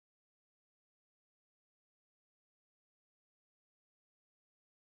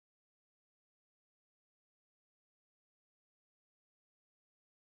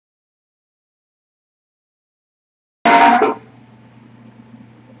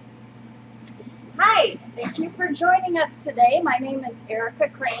Hi, thank you for joining us today. My name is Erica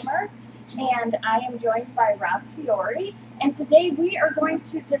Kramer, and I am joined by Rob Fiore. And today we are going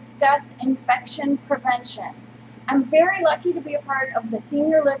to discuss infection prevention. I'm very lucky to be a part of the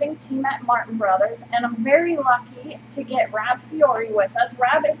senior living team at Martin Brothers, and I'm very lucky to get Rob Fiore with us.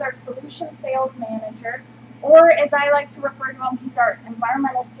 Rob is our solution sales manager, or as I like to refer to him, he's our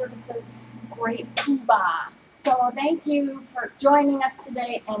environmental services great poobah. So thank you for joining us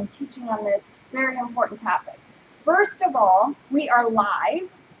today and teaching on this very important topic. First of all, we are live,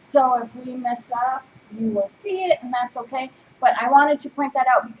 so if we mess up, you will see it, and that's okay. But I wanted to point that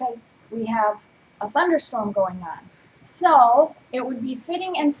out because we have a thunderstorm going on. So it would be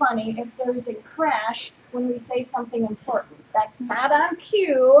fitting and funny if there's a crash when we say something important. That's not on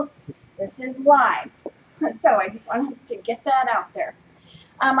cue. This is live. So I just wanted to get that out there.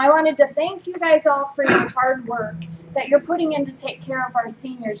 I wanted to thank you guys all for your hard work that you're putting in to take care of our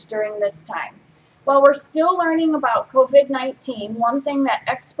seniors during this time. While we're still learning about COVID-19, one thing that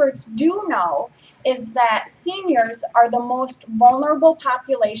experts do know is that seniors are the most vulnerable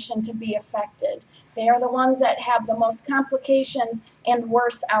population to be affected. They are the ones that have the most complications and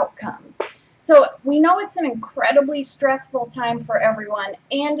worse outcomes. So we know it's an incredibly stressful time for everyone,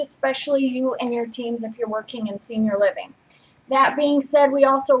 and especially you and your teams if you're working in senior living. That being said, we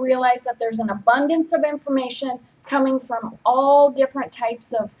also realize that there's an abundance of information coming from all different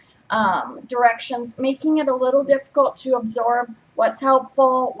types of directions, making it a little difficult to absorb what's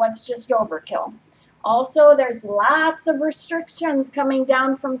helpful, what's just overkill. Also, there's lots of restrictions coming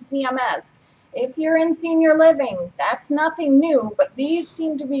down from CMS. If you're in senior living, that's nothing new, but these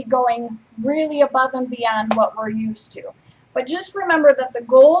seem to be going really above and beyond what we're used to. But just remember that the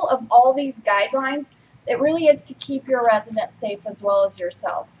goal of all these guidelines, it really is to keep your residents safe as well as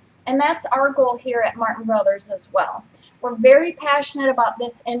yourself. And that's our goal here at Martin Brothers as well. We're very passionate about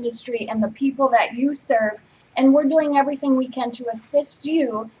this industry and the people that you serve, and we're doing everything we can to assist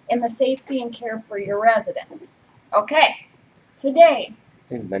you in the safety and care for your residents. Okay, today.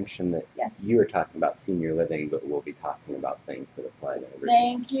 I mentioned that yes. You were talking about senior living, but we'll be talking about things that apply to everyone.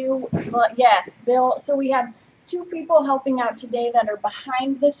 Thank you. Well, yes, Bill. So we have two people helping out today that are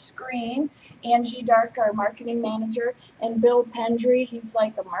behind the screen. Angie Dark, our marketing manager, and Bill Pendry, he's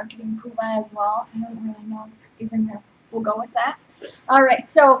like a marketing poobah as well. I don't really know even if we'll go with that. All right,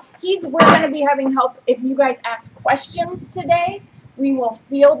 so we're going to be having help if you guys ask questions today. We will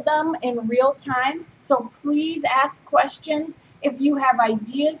field them in real time, so please ask questions. If you have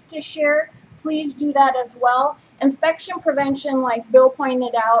ideas to share, please do that as well. Infection prevention, like Bill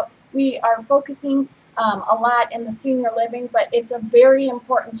pointed out, we are focusing a lot in the senior living, but it's a very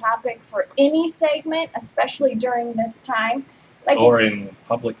important topic for any segment, especially during this time. Or in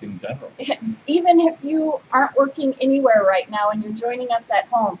public in general. Even if you aren't working anywhere right now and you're joining us at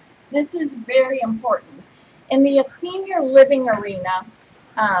home, this is very important. In the senior living arena,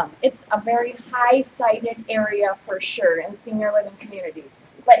 it's a very high-cited area for sure in senior living communities.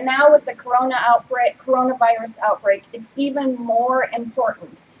 But now with the coronavirus outbreak, it's even more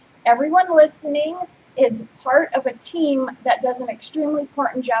important. Everyone listening is part of a team that does an extremely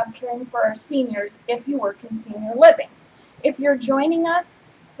important job caring for our seniors if you work in senior living. If you're joining us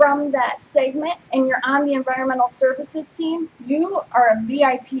from that segment and you're on the environmental services team, you are a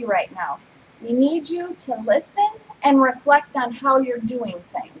VIP right now. We need you to listen and reflect on how you're doing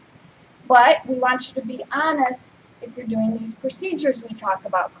things. But we want you to be honest if you're doing these procedures we talk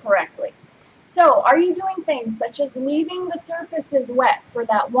about correctly. So, are you doing things such as leaving the surfaces wet for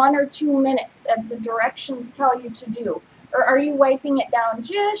that 1 or 2 minutes as the directions tell you to do? Or are you wiping it down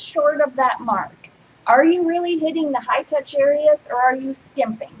just short of that mark? Are you really hitting the high-touch areas, or are you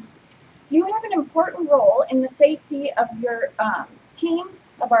skimping? You have an important role in the safety of your team,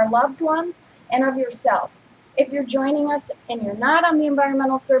 of our loved ones, and of yourself. If you're joining us and you're not on the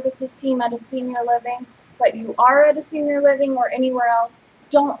environmental services team at a senior living, but you are at a senior living or anywhere else,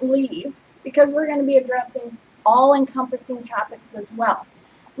 don't leave, because we're going to be addressing all-encompassing topics as well.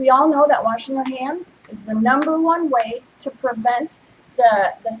 We all know that washing our hands is the #1 way to prevent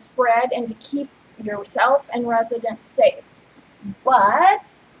the spread and to keep yourself and residents safe.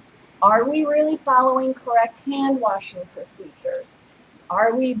 But are we really following correct hand washing procedures?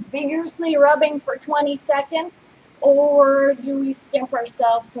 Are we vigorously rubbing for 20 seconds, or do we skimp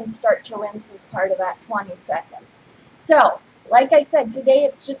ourselves and start to rinse as part of that 20 seconds? So, like I said, today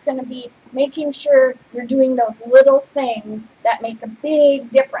it's just going to be making sure you're doing those little things that make a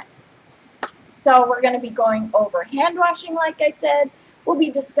big difference. So we're going to be going over hand washing, like I said. We'll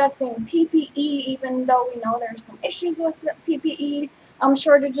be discussing PPE, even though we know there's some issues with PPE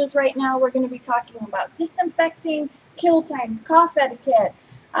shortages right now. We're going to be talking about disinfecting, kill times, cough etiquette,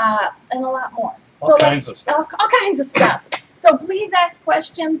 and a lot more. All kinds of stuff. All kinds of stuff. So please ask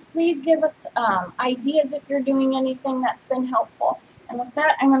questions. Please give us ideas if you're doing anything that's been helpful. And with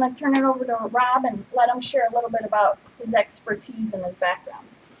that, I'm going to turn it over to Rob and let him share a little bit about his expertise and his background.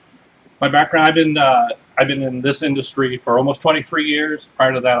 My background, I've been in this industry for almost 23 years.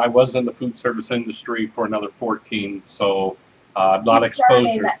 Prior to that, I was in the food service industry for another 14. So a lot of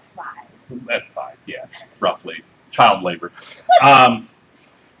exposure. At 5. At 5, yeah, roughly. Child labor.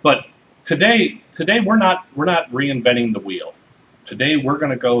 But today we're not reinventing the wheel. Today we're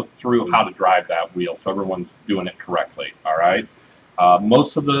going to go through how to drive that wheel so everyone's doing it correctly. All right.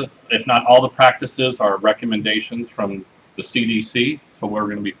 Most of the, if not all the practices are recommendations from the CDC, so we're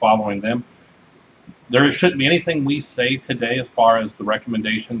going to be following them. There shouldn't be anything we say today as far as the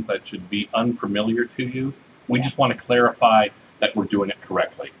recommendations that should be unfamiliar to you. We just want to clarify that we're doing it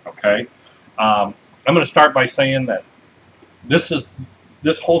correctly, okay? I'm going to start by saying that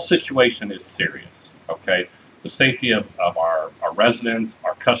this whole situation is serious, okay? The safety of our residents,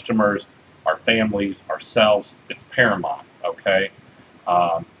 our customers, our families, ourselves, it's paramount, okay?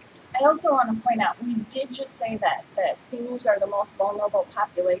 I also want to point out, we did just say that seniors are the most vulnerable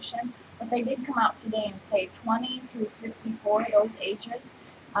population, but they did come out today and say 20 through 54, those ages,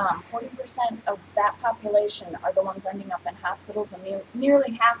 40% of that population are the ones ending up in hospitals and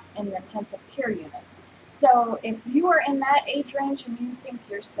nearly half in the intensive care units. So if you are in that age range and you think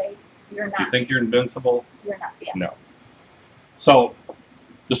you're safe, you're not. If you think you're invincible? You're not, yeah. No. So,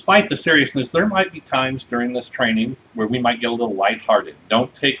 despite the seriousness, there might be times during this training where we might get a little lighthearted.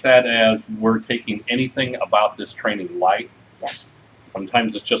 Don't take that as we're taking anything about this training light. Yes.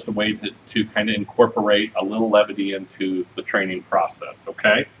 Sometimes it's just a way to kind of incorporate a little levity into the training process,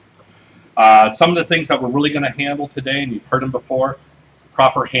 okay? Some of the things that we're really going to handle today, and you've heard them before,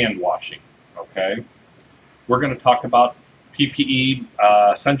 proper hand washing, okay? We're going to talk about PPE,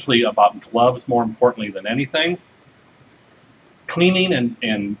 essentially about gloves more importantly than anything. Cleaning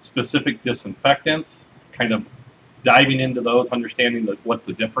and specific disinfectants, kind of diving into those, understanding what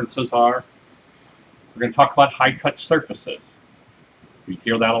the differences are. We're going to talk about high-touch surfaces. We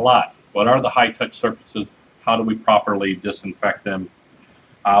hear that a lot. What are the high-touch surfaces? How do we properly disinfect them?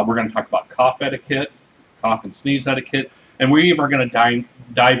 We're going to talk about cough etiquette, cough and sneeze etiquette, and we're even going to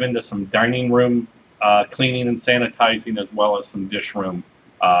dive into some dining room cleaning and sanitizing, as well as some dish room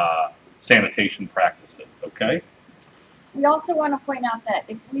sanitation practices, okay? We also want to point out that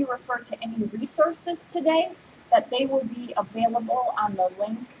if we refer to any resources today, that they will be available on the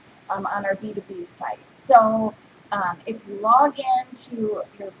link on our B2B site. So if you log into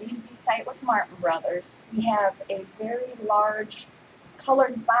your B2B site with Martin Brothers, we have a very large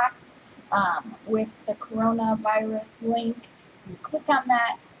colored box with the coronavirus link. You click on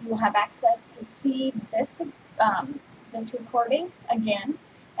that, you will have access to see this recording again,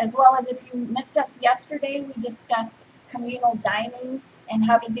 as well as if you missed us yesterday, we discussed communal dining and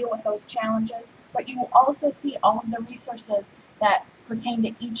how to deal with those challenges, but you will also see all of the resources that pertain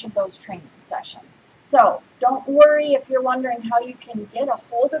to each of those training sessions. So don't worry if you're wondering how you can get a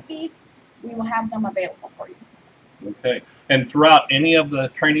hold of these, we will have them available for you. Okay, and throughout any of the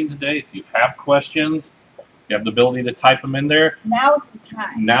training today, if you have questions, you have the ability to type them in there. Now's the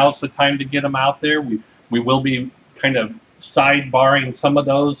time. Now's the time to get them out there. We will be kind of sidebarring some of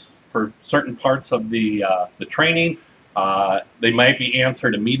those for certain parts of the training. They might be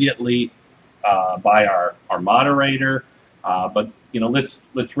answered immediately by our moderator, but you know,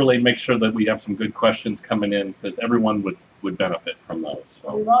 let's really make sure that we have some good questions coming in, because everyone would benefit from those.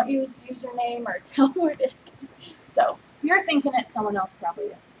 So. We won't use username or tell who it is. So if you're thinking it, someone else probably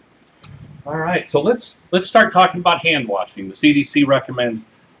is. All right, so let's start talking about hand washing. The CDC recommends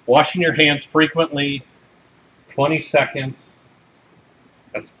washing your hands frequently, 20 seconds.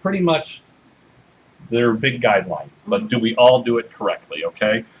 That's pretty much their big guidelines, but do we all do it correctly,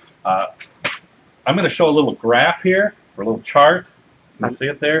 okay? I'm going to show a little graph here, or a little chart. Can you see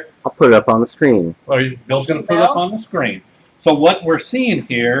it there? I'll put it up on the screen. Or Bill's going to put it up on the screen. So what we're seeing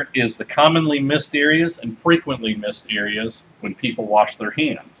here is the commonly missed areas and frequently missed areas when people wash their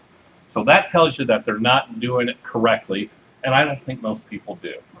hands. So that tells you that they're not doing it correctly, and I don't think most people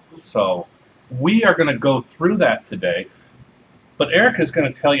do. So we are going to go through that today, but Erica's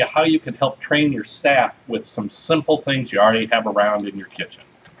going to tell you how you can help train your staff with some simple things you already have around in your kitchen.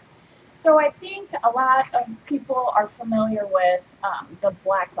 So I think a lot of people are familiar with the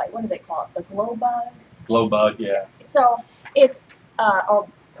black light. What do they call it? The glow bug? Glow bug, yeah. So it's a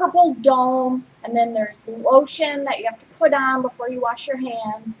purple dome, and then there's lotion that you have to put on before you wash your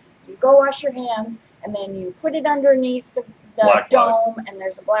hands. You go wash your hands, and then you put it underneath the dome, and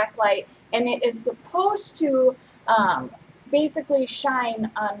there's a black light, and it is supposed to basically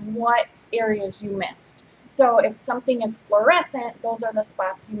shine on what areas you missed. So if something is fluorescent, those are the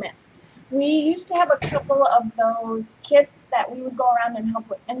spots you missed. We used to have a couple of those kits that we would go around and help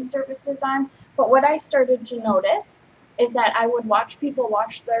with in-services on, but what I started to notice is that I would watch people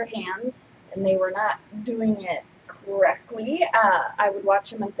wash their hands and they were not doing it correctly. I would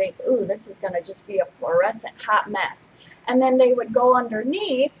watch them and think, ooh, this is going to just be a fluorescent hot mess. And then they would go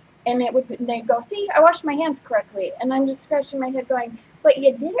underneath and they'd go, see, I washed my hands correctly. And I'm just scratching my head going, but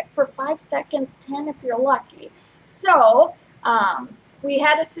you did it for 5 seconds, 10 if you're lucky. So we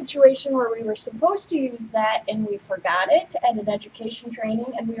had a situation where we were supposed to use that and we forgot it at an education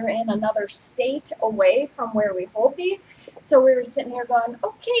training, and we were in another state away from where we hold these. So we were sitting here going,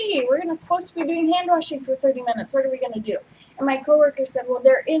 okay, we're supposed to be doing hand washing for 30 minutes. What are we going to do? And my coworker said, well,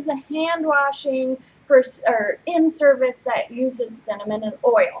 there is a hand washing in service that uses cinnamon and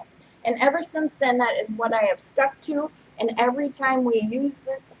oil. And ever since then, that is what I have stuck to. And every time we use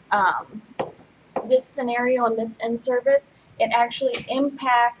this, this scenario and this in service, it actually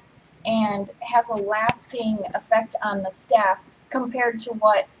impacts and has a lasting effect on the staff compared to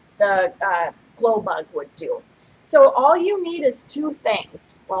what the glow bug would do. So all you need is 2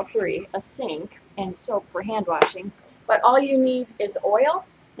 things, well 3, a sink and soap for hand washing, but all you need is oil,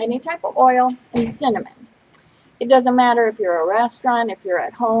 any type of oil, and cinnamon. It doesn't matter if you're a restaurant, if you're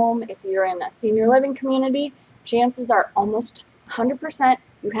at home, if you're in a senior living community, chances are almost 100%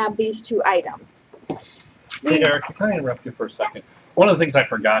 you have these 2 items. Hey, Eric, can I interrupt you for a second? One of the things I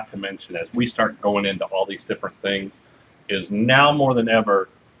forgot to mention as we start going into all these different things is now more than ever,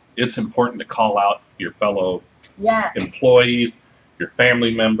 it's important to call out your fellow employees, your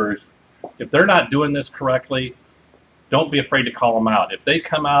family members. If they're not doing this correctly, don't be afraid to call them out. If they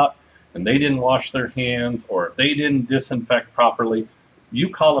come out and they didn't wash their hands or if they didn't disinfect properly, you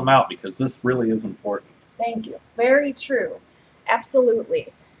call them out because this really is important. Thank you. Very true.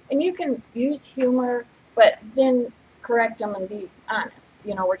 Absolutely. And you can use humor, but then correct them and be honest.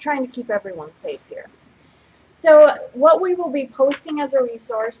 You know, we're trying to keep everyone safe here. So what we will be posting as a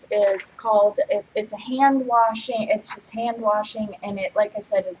resource is called, it's a hand washing, it's just hand washing, and it, like I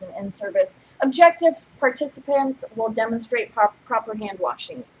said, is an in-service. Objective participants will demonstrate proper hand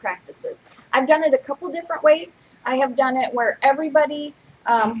washing practices. I've done it a couple different ways. I have done it where everybody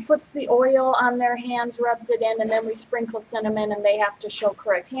puts the oil on their hands, rubs it in, and then we sprinkle cinnamon and they have to show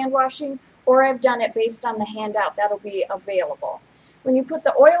correct hand washing. Or I've done it based on the handout that'll be available. When you put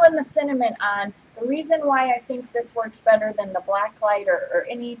the oil and the cinnamon on, the reason why I think this works better than the black light or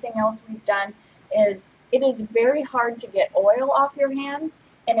anything else we've done is it is very hard to get oil off your hands,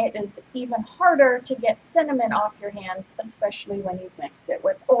 and it is even harder to get cinnamon off your hands, especially when you've mixed it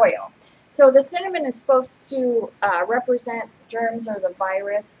with oil. So the cinnamon is supposed to represent germs or the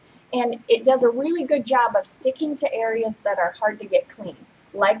virus, and it does a really good job of sticking to areas that are hard to get clean,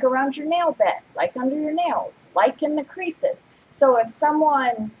 like around your nail bed, like under your nails, like in the creases. So if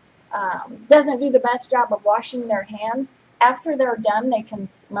someone doesn't do the best job of washing their hands, after they're done, they can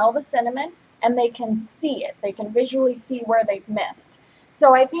smell the cinnamon and they can see it. They can visually see where they've missed.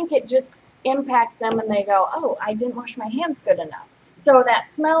 So I think it just impacts them and they go, oh, I didn't wash my hands good enough. So that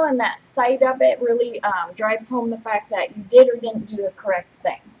smell and that sight of it really drives home the fact that you did or didn't do the correct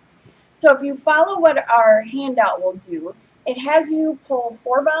thing. So if you follow what our handout will do, it has you pull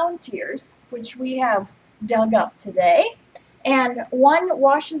 4 volunteers, which we have dug up today. And one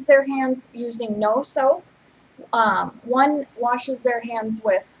washes their hands using no soap. One washes their hands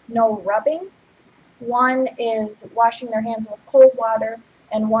with no rubbing. One is washing their hands with cold water,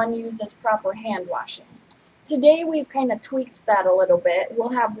 and one uses proper hand washing. Today we've kind of tweaked that a little bit. We'll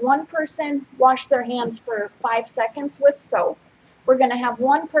have one person wash their hands for 5 seconds with soap. We're going to have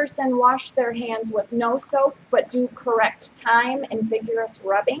one person wash their hands with no soap, but do correct time and vigorous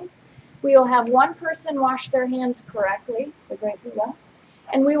rubbing. We will have one person wash their hands correctly, the great Buddha,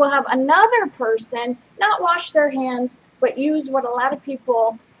 and we will have another person not wash their hands, but use what a lot of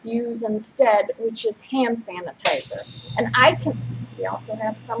people use instead, which is hand sanitizer. And we also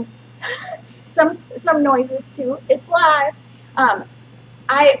have some noises too. It's live.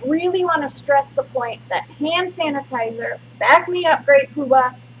 I really want to stress the point that hand sanitizer, back me up, Great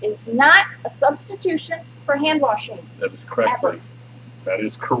Poobah, is not a substitution for hand washing. That is correct. That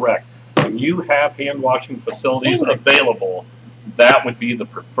is correct. When you have hand washing facilities available, that would be the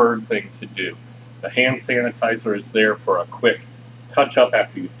preferred thing to do. The hand sanitizer is there for a quick touch up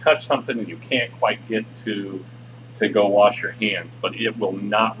after you've touched something and you can't quite get to go wash your hands, but it will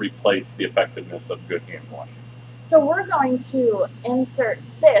not replace the effectiveness of good hand washing. So we're going to insert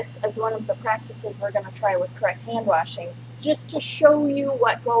this as one of the practices we're going to try with correct hand washing, just to show you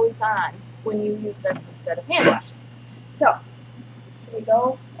what goes on when you use this instead of hand washing. So, can we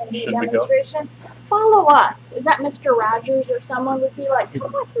go and do a Should we go? demonstration? Follow us. Is that Mr. Rogers or someone would be like,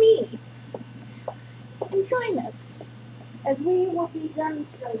 come with me and join us as we will be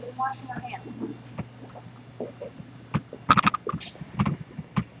demonstrating washing our hands.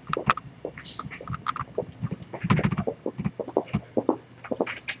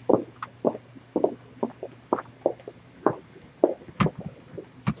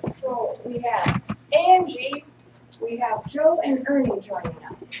 So we have Angie, we have Joe and Ernie joining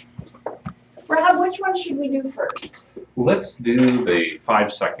us. Rob, which one should we do first? Let's do the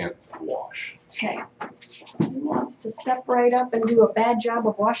 5-second wash. Okay. Who wants to step right up and do a bad job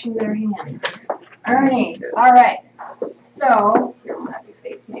of washing their hands? Ernie. All right. So, your happy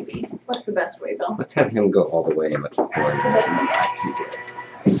face maybe. What's the best way, Bill? Let's have him go all the way and let's pour So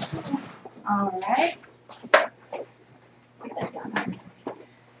this one. All right. Put that down.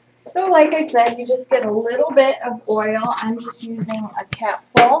 So like I said, you just get a little bit of oil. I'm just using a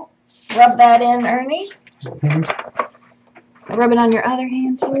capful. Rub that in, Ernie. Rub it on your other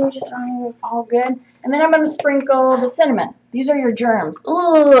hand too, just all good. And then I'm going to sprinkle the cinnamon. These are your germs.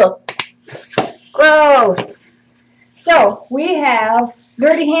 Ugh, gross. So we have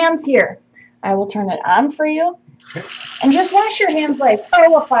dirty hands here. I will turn it on for you. And just wash your hands like,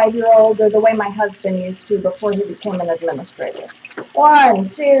 oh, a 5-year-old, or the way my husband used to before he became an administrator. 1,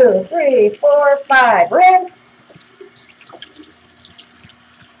 2, 3, 4, 5. Rinse.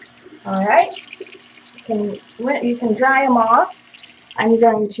 All right. You can dry them off. I'm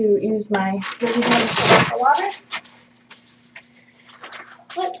going to use my dirty hands to wash the water.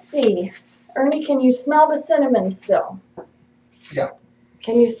 Let's see. Ernie, can you smell the cinnamon still? Yeah.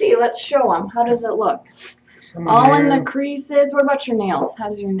 Can you see? Let's show them. How does it look? All in the creases. What about your nails? How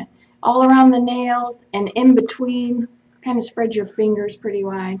does your all around the nails and in between? Kind of spread your fingers pretty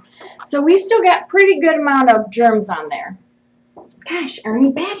wide. So we still got pretty good amount of germs on there. Gosh,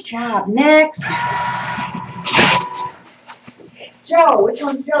 Ernie, bad job. Next. Joe, which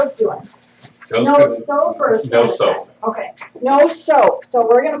one's Joe's doing? No soap or No soap. Okay, no soap. So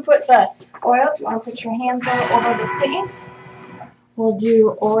we're going to put the oil. If you want to put your hands over the sink. We'll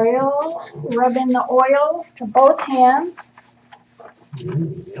do oil, rub in the oil to both hands.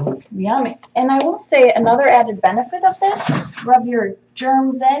 Yummy. And I will say another added benefit of this, rub your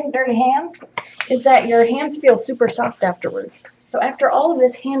germs in, dirty hands, is that your hands feel super soft afterwards. So after all of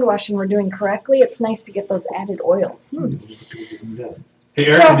this hand washing we're doing correctly, it's nice to get those added oils. Hey,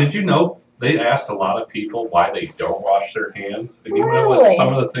 Eric, did you know they asked a lot of people why they don't wash their hands? And you know what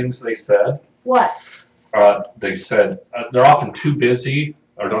some of the things they said? What? They said they're often too busy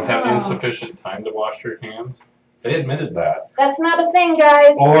or don't have insufficient time to wash their hands. They admitted that. That's not a thing,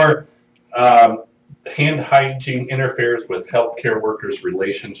 guys. Or hand hygiene interferes with healthcare workers'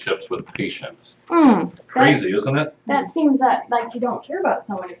 relationships with patients. Crazy, isn't it? That seems like you don't care about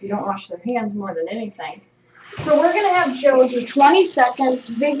someone if you don't wash their hands more than anything. So we're going to have Joe do 20 seconds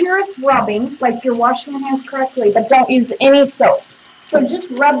vigorous rubbing, like you're washing your hands correctly, but don't use any soap. So just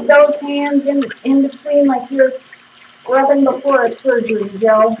rub those hands in between like you're rubbing before a surgery,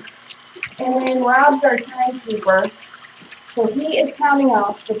 Joe. And then Rob's our timekeeper, so he is counting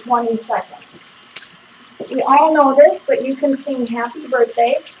off the 20 seconds. We all know this, but you can sing happy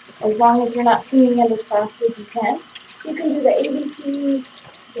birthday as long as you're not singing it as fast as you can. You can do the ABCs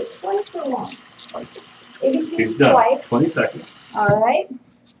twice or once. ABCs twice. 20 seconds. All right.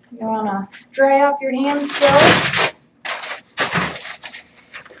 You want to dry off your hands, Joe.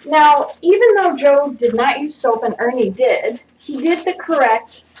 Now, even though Joe did not use soap and Ernie did, he did the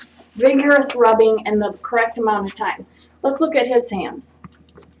correct vigorous rubbing and the correct amount of time. Let's look at his hands.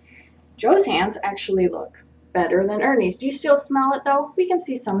 Joe's hands actually look better than Ernie's. Do you still smell it though? We can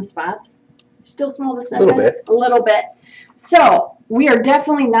see some spots. Still smell the cinnamon? A little bit. A little bit. So we are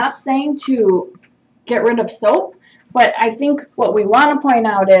definitely not saying to get rid of soap, but I think what we want to point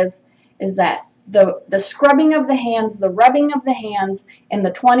out is that the scrubbing of the hands, the rubbing of the hands, and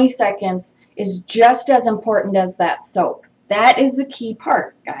the 20 seconds is just as important as that soap. That is the key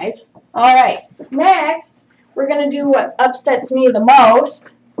part, guys. All right, next, we're going to do what upsets me the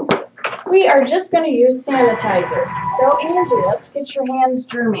most. We are just going to use sanitizer. So, Angie, let's get your hands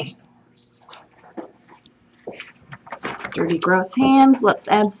germy. Dirty, gross hands. Let's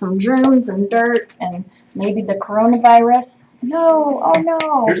add some germs and dirt and maybe the coronavirus. No, oh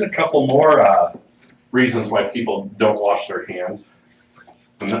no. Here's a couple more reasons why people don't wash their hands.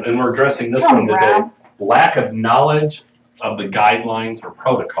 And we're addressing this one today. Rob. Lack of knowledge of the guidelines or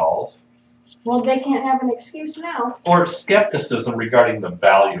protocols. Well, they can't have an excuse now. Or skepticism regarding the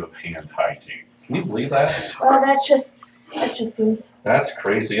value of hand hygiene. Can you believe that? Well, that's just, That just seems That's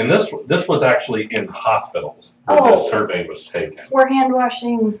crazy. And this was actually in hospitals where Oh. this survey was taken. where hand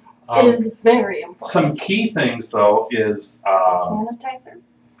washing is very important. Some key things though is Sanitizer.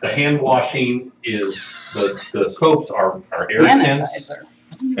 the hand washing is the soaps are air intense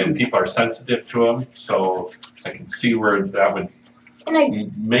and people are sensitive to them. So I can see where that would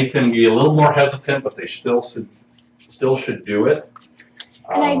make them be a little more hesitant, but they still should do it.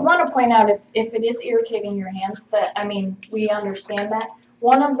 And I want to point out if it is irritating your hands, that, I mean, we understand that.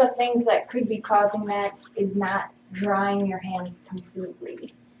 One of the things that could be causing that is not drying your hands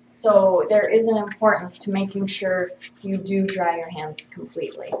completely. So there is an importance to making sure you do dry your hands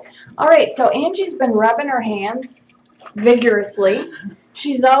completely. All right, so Angie's been rubbing her hands vigorously.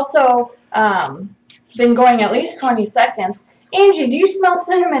 She's also been going at least 20 seconds. Angie, do you smell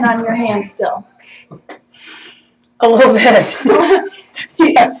cinnamon on your hands still? A little bit. Do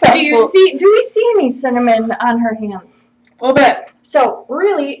we see any cinnamon on her hands? A little bit. So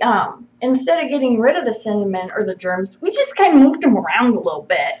really, instead of getting rid of the cinnamon or the germs, we just kind of moved them around a little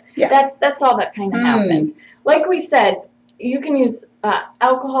bit. Yeah. That's all that kind of happened. Like we said, you can use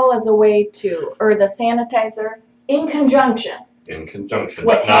alcohol as a way to, or the sanitizer in conjunction. In conjunction,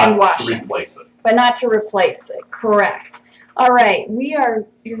 with but hand not to washing. replace it. But not to replace it. Correct. All right, you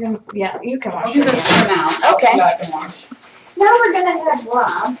can wash I'll do your this hands. for now. Okay. So I can wash. Now we're going to have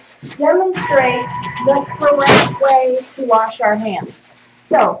Rob demonstrate the correct way to wash our hands.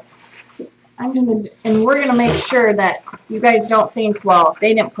 So, and we're going to make sure that you guys don't think, well,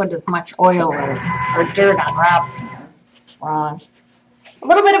 they didn't put as much oil or dirt on Rob's hands. Wrong. A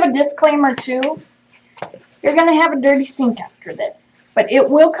little bit of a disclaimer too. You're going to have a dirty sink after this, but it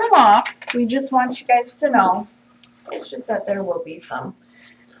will come off. We just want you guys to know. It's just that there will be some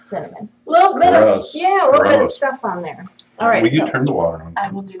cinnamon. A little bit of stuff on there. All right. Will you turn the water on? I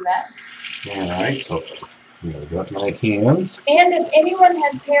will do that. All right. So I'm gonna wet my hands. And if anyone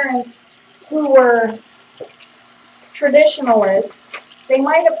had parents who were traditionalists, they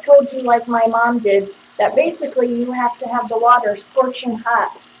might have told you, like my mom did, that basically you have to have the water scorching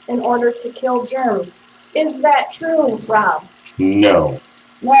hot in order to kill germs. Is that true, Rob? No.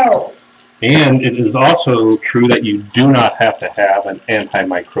 No. And it is also true that you do not have to have an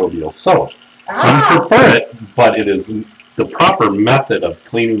antimicrobial soap. Some prefer it, but it is the proper method of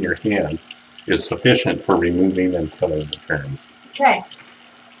cleaning your hands is sufficient for removing and killing the germs. Okay.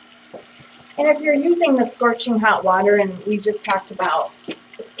 And if you're using the scorching hot water, and we just talked about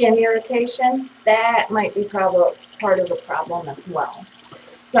skin irritation, that might be probably part of the problem as well.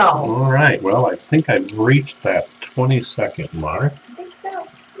 So. All right. Well, I think I've reached that 20-second mark. I think so.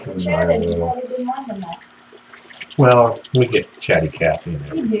 Chatted, you want to do more than that. Well, we get chatty Cathy in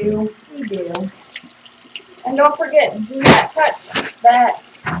there. We do. We do. And don't forget, do not touch that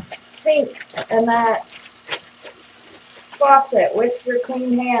sink and that faucet with your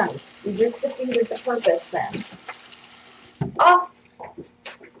clean hands. You just defeated the purpose then. Oh!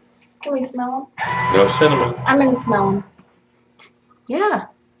 Can we smell them? No cinnamon. I'm going to smell them. Yeah.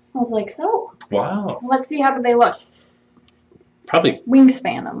 Smells like soap. Wow. Let's see how they look. Probably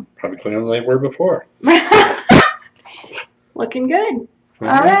Wingspan them. cleaner than they were before. Looking good.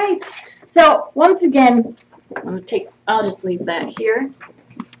 All right. So once again, I'll just leave that here.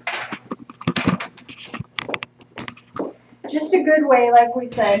 Just a good way, like we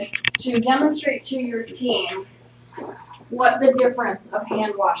said, to demonstrate to your team what the difference of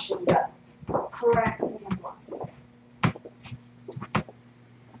hand washing does. Correct hand washing.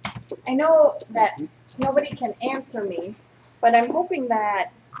 I know that nobody can answer me, but I'm hoping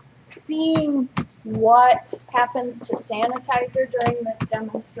that seeing what happens to sanitizer during this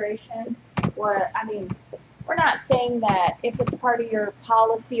demonstration, we're not saying that if it's part of your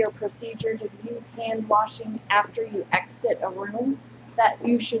policy or procedure to use hand washing after you exit a room, that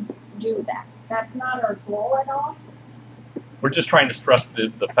you should do that. That's not our goal at all. We're just trying to stress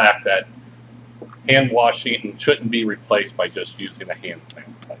the fact that hand washing shouldn't be replaced by just using a hand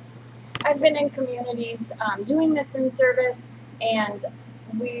sanitizer. I've been in communities doing this in service, and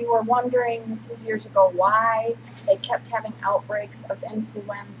we were wondering, this was years ago, why they kept having outbreaks of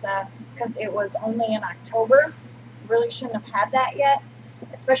influenza, because it was only in October. Really shouldn't have had that yet,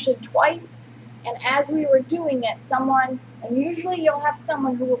 especially twice. And as we were doing it, someone, and usually you'll have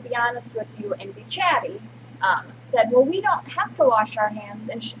someone who will be honest with you and be chatty, said, well, we don't have to wash our hands,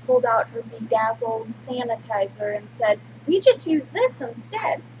 and she pulled out her bedazzled sanitizer and said, we just use this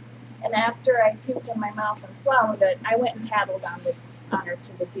instead. And after I puked in my mouth and swallowed it, I went and tattled on her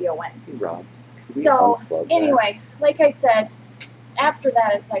to the DON. Rob, So anyway, like I said, after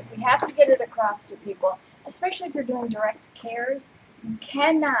that, it's like we have to get it across to people, especially if you're doing direct cares. You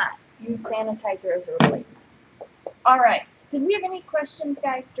cannot use sanitizer as a replacement. All right. Did we have any questions,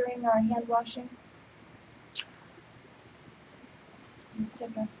 guys, during our hand washing? Just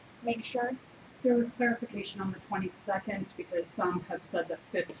make sure. There was clarification on the 20 seconds because some have said that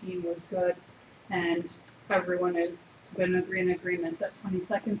 15 was good, and everyone has been in agreement that 20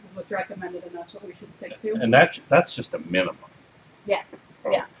 seconds is what's recommended, and that's what we should stick to. And that's just a minimum. Yeah.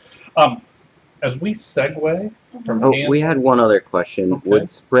 Yeah. As we segue from Oh, hand, we had one other question. Okay. Would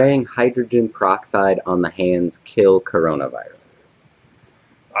spraying hydrogen peroxide on the hands kill coronavirus?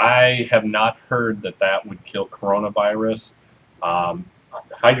 I have not heard that would kill coronavirus.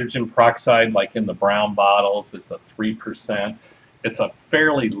 Hydrogen peroxide, like in the brown bottles, is a 3%. It's a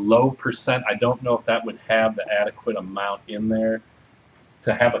fairly low percent. I don't know if that would have the adequate amount in there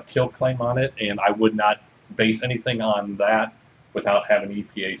to have a kill claim on it, and I would not base anything on that without having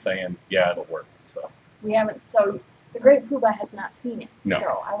EPA saying, yeah, it'll work. So We haven't, so the Great Poobah has not seen it. No.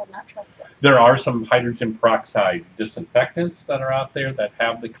 So I would not trust it. there are some hydrogen peroxide disinfectants that are out there that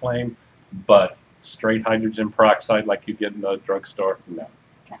have the claim, but straight hydrogen peroxide like you get in the drugstore, no.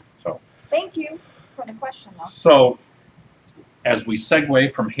 Okay. So Thank you for the question, though. So, as we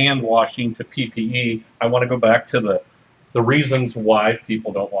segue from hand washing to PPE, I want to go back to the reasons why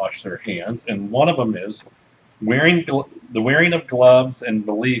people don't wash their hands, and one of them is the wearing of gloves and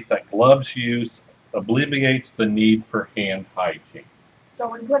belief that gloves use alleviates the need for hand hygiene. So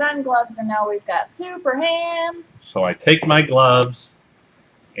we put on gloves, and now we've got super hands. So I take my gloves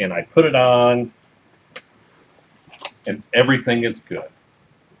and I put it on, and everything is good.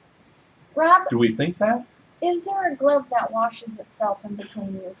 Rob, Do we think that? is there a glove that washes itself in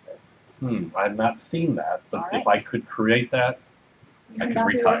between uses? I've not seen that, but All if right. I could create that, You I could cannot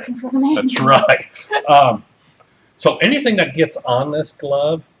be retire. working for the man. that's right. So anything that gets on this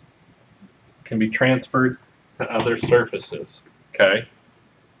glove can be transferred to other surfaces. Okay.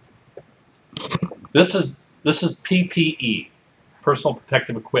 This is PPE, personal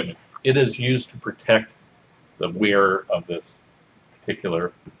protective equipment. It is used to protect the wearer of this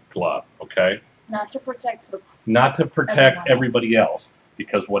particular glove. Okay. Not to protect the. Not to protect everybody else,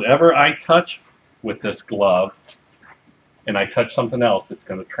 because whatever I touch with this glove and I touch something else, it's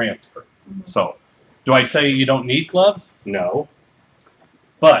going to transfer. Mhm. So, do I say you don't need gloves? No.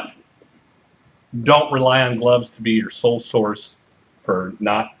 But don't rely on gloves to be your sole source for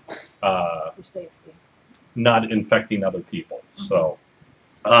not For safety. not infecting other people. So,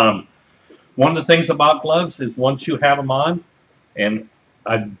 one of the things about gloves is once you have them on, and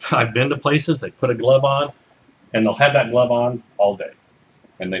I've been to places they put a glove on, and they'll have that glove on all day,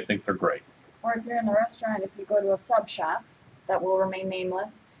 and they think they're great. Or if you're in the restaurant, if you go to a sub shop that will remain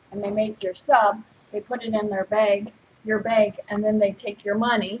nameless, and they make your sub, they put it in their bag, your bag, and then they take your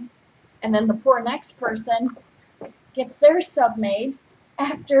money, and then the poor next person gets their sub made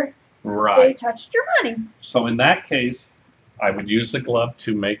after they Right. touched your money. So in that case, I would use the glove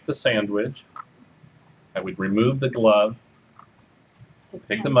to make the sandwich. I would remove the glove,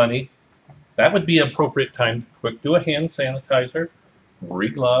 take the money. That would be appropriate time to quick do a hand sanitizer,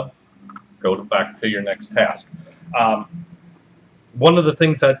 re-glove, go back to your next task. One of the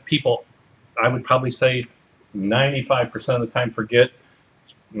things that people, I would probably say 95% of the time forget,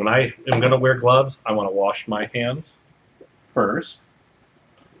 when I am going to wear gloves, I want to wash my hands first.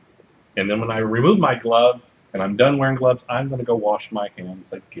 And then when I remove my glove and I'm done wearing gloves, I'm going to go wash my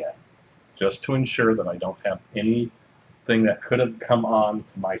hands again, just to ensure that I don't have anything that could have come on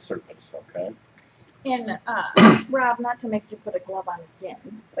to my surface, okay? And Rob, not to make you put a glove on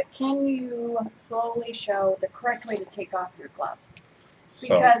again, but can you slowly show the correct way to take off your gloves?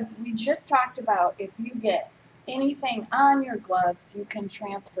 Because we just talked about if you get anything on your gloves, you can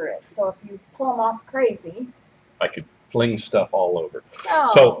transfer it. So if you pull them off crazy. I could fling stuff all over.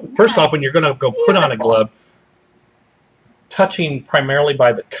 Oh, So first nice. off, when you're going to go put on a Beautiful. glove, touching primarily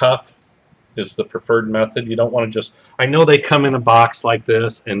by the cuff is the preferred method. You don't want to just, I know they come in a box like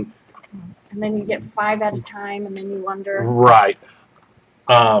this, and then you get 5 at a time, and then you wonder. right.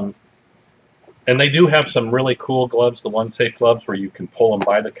 And they do have some really cool gloves, the OneSafe gloves, where you can pull them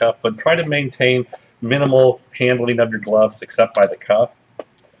by the cuff, but try to maintain minimal handling of your gloves except by the cuff.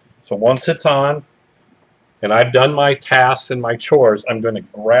 So once it's on, and I've done my tasks and my chores, I'm going to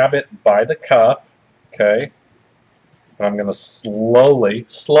grab it by the cuff, okay? And I'm going to slowly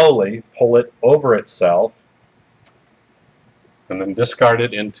pull it over itself, and then discard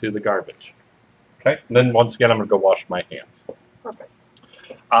it into the garbage. Okay? And then once again, I'm going to go wash my hands. Perfect.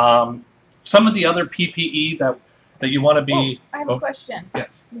 Some of the other PPE that you want to be... I have a question.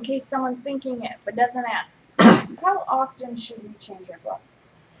 Yes. In case someone's thinking it, but doesn't ask. How often should we change our gloves?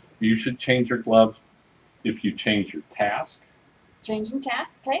 You should change your gloves if you change your task. Changing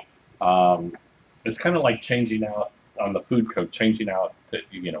task, okay? It's kind of like changing out on the food code, changing out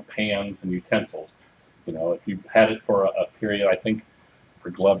pans and utensils. If you've had it for a period, I think for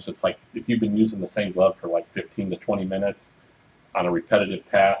gloves, it's like if you've been using the same glove for like 15 to 20 minutes on a repetitive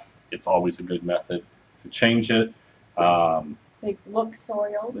task, it's always a good method to change it. They look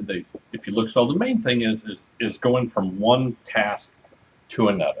soiled. If you look, so the main thing is going from one task to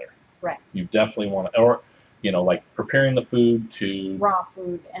another. Right. You definitely want to, or like preparing the food to raw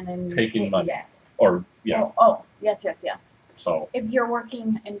food and then taking money. Yes. Or yeah. Oh, yes. So if you're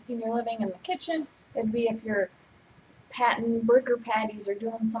working in senior living in the kitchen, it'd be if you're patting burger patties or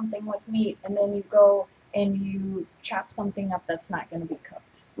doing something with meat, and then you go and you chop something up that's not going to be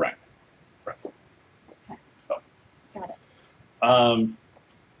cooked. Right. Okay. So. Got it.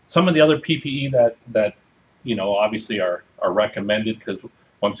 Some of the other PPE that obviously are recommended, because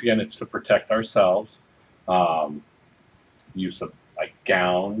once again it's to protect ourselves. Use of like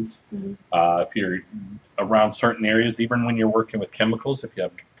gowns. Mm-hmm. If you're around certain areas, even when you're working with chemicals, if you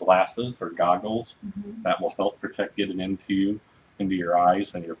have glasses or goggles, mm-hmm. that will help protect getting into your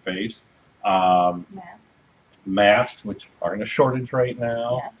eyes and your face. Masks, which are in a shortage right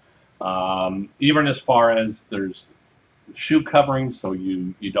now. Yes. Even as far as there's shoe coverings, so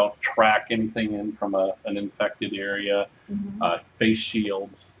you don't track anything in from an infected area. Mm-hmm. Face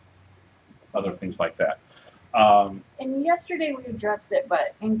shields, other things like that. And yesterday we addressed it,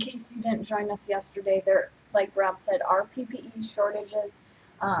 but in case you didn't join us yesterday, there, like Rob said, are PPE shortages.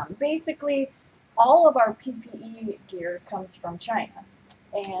 Basically, all of our PPE gear comes from China,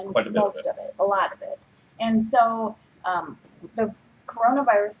 and most of it, a lot of it. And so the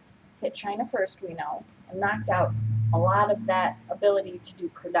coronavirus hit China first, we know, and knocked out a lot of that ability to do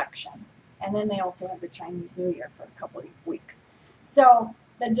production. And then they also had the Chinese New Year for a couple of weeks. So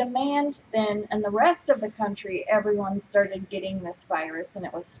the demand then, and the rest of the country, everyone started getting this virus and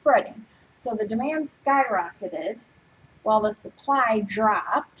it was spreading. So the demand skyrocketed while the supply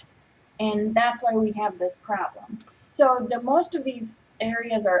dropped, and that's why we have this problem. So most of these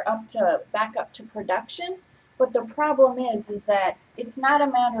areas are back up to production, but the problem is that it's not a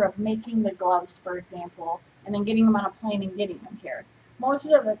matter of making the gloves, for example, and then getting them on a plane and getting them here. Most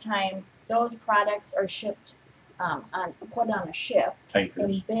of the time, those products are shipped put on a ship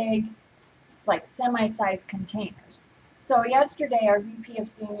in big, like semi-sized containers. So yesterday, our VP of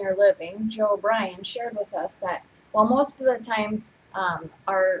Senior Living, Joe Bryan, shared with us that while most of the time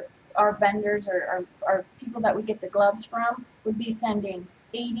our vendors or our people that we get the gloves from would be sending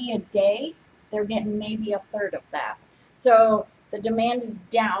 80 a day, they're getting maybe a third of that. So the demand is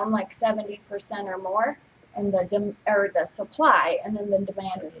down like 70% or more, and the supply, and then the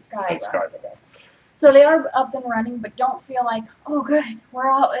demand is skyrocketed. So they are up and running, but don't feel like, oh good,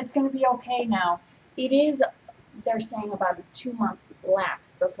 it's going to be okay now. It is, they're saying, about a 2-month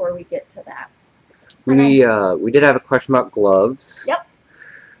lapse before we get to that. We did have a question about gloves. Yep.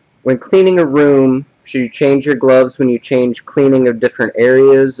 When cleaning a room, should you change your gloves when you change cleaning of different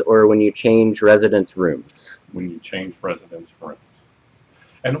areas, or when you change residents' rooms? When you change residents' rooms.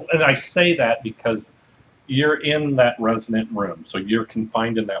 And I say that because you're in that resident room, so you're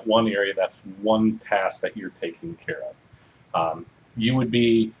confined in that one area. That's one task that you're taking care of. You would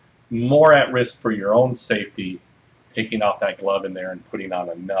be more at risk for your own safety taking off that glove in there and putting on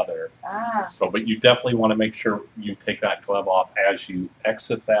another. But you definitely want to make sure you take that glove off as you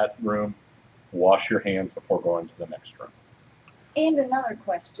exit that room. Wash your hands before going to the next room. And another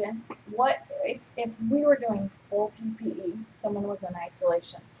question, what if we were doing full PPE, someone was in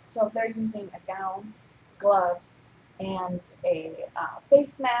isolation, so if they're using a gown, gloves, and a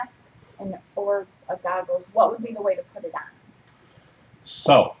face mask or a goggles, what would be the way to put it on?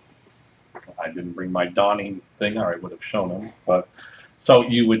 So, I didn't bring my donning thing, or I would have shown them. But so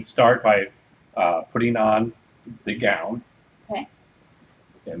you would start by putting on the gown. Okay.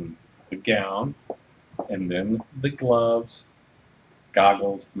 And the gown, and then the gloves,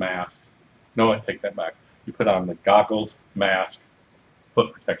 goggles, masks. No, I take that back. You put on the goggles, mask,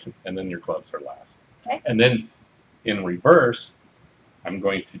 foot protection, and then your gloves are last. Okay. And then in reverse, I'm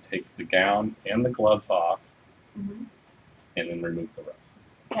going to take the gown and the gloves off, mm-hmm. and then remove the rest.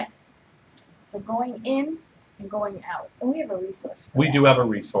 Okay. So going in and going out. And we have a resource for We that. do have a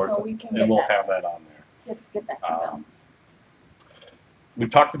resource, so we can and we'll have that on there. Get that to Bill. We've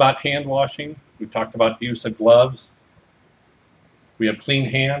talked about hand washing. We've talked about the use of gloves. We have clean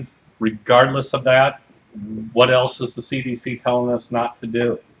hands. Regardless of that, what else is the CDC telling us not to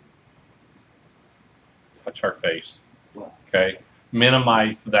do? Touch our face. Okay?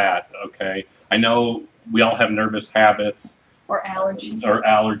 Minimize that. Okay? I know we all have nervous habits. Or allergies. Or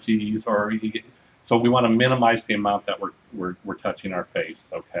allergies. Or So we want to minimize the amount that we're touching our face,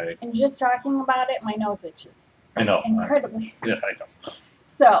 okay? And just talking about it, my nose itches. I know. Incredibly. Yeah, I know.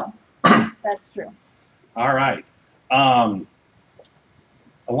 So, that's true. All right.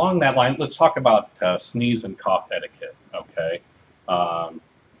 Along that line, let's talk about sneeze and cough etiquette, okay?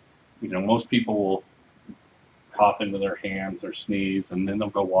 You know, most people will cough into their hands or sneeze, and then they'll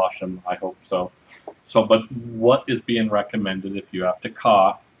go wash them. I hope so. But what is being recommended if you have to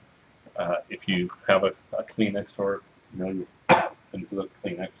cough? If you have a Kleenex, or you know, you into the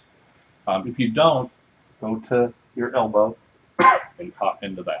Kleenex. If you don't, go to your elbow and cough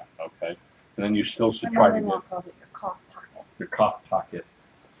into that. Okay, and then you still should try to get. My mother-in-law calls it your cough pocket. Your cough pocket.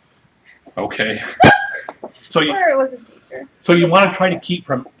 Okay. So you. Or it was a teacher. So you want to try to keep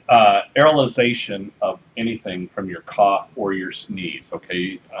from aerolization of anything from your cough or your sneeze,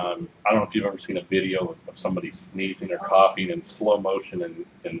 okay? I don't know if you've ever seen a video of somebody sneezing or coughing in slow motion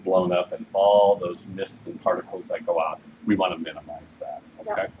and blown up, and all those mists and particles that go out. We want to minimize that,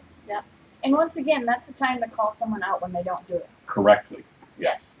 okay? Yep. And once again, that's the time to call someone out when they don't do it. Correctly.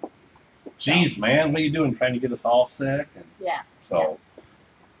 Yes. Geez, man, what are you doing, trying to get us all sick? And yeah. So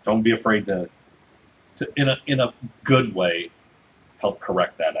don't be afraid to in a good way, help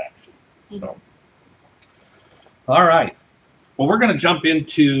correct that action. So, all right. Well, we're going to jump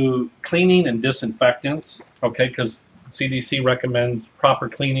into cleaning and disinfectants, okay? Because CDC recommends proper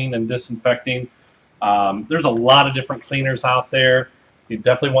cleaning and disinfecting. There's a lot of different cleaners out there. You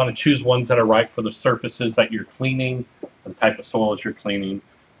definitely want to choose ones that are right for the surfaces that you're cleaning, the type of soils you're cleaning.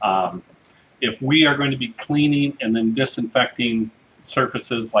 If we are going to be cleaning and then disinfecting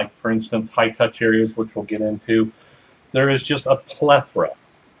surfaces, like for instance high touch areas, which we'll get into, there is just a plethora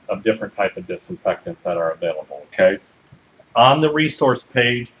of different type of disinfectants that are available. Okay, on the resource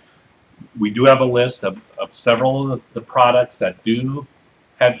page we do have a list of several of the products that do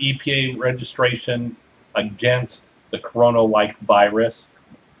have EPA registration against the corona-like virus.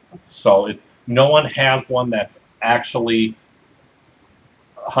 So no one has one that's actually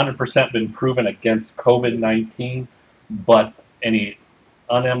 100% been proven against COVID-19, but any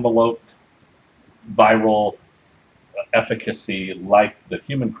unenveloped viral efficacy like the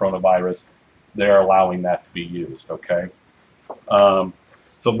human coronavirus, they're allowing that to be used, okay?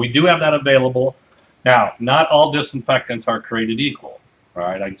 So we do have that available. Now, not all disinfectants are created equal,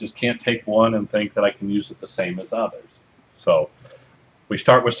 right? I just can't take one and think that I can use it the same as others. So we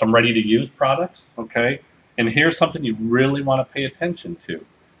start with some ready-to-use products, okay? And here's something you really want to pay attention to,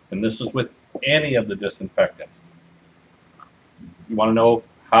 and this is with any of the disinfectants. You want to know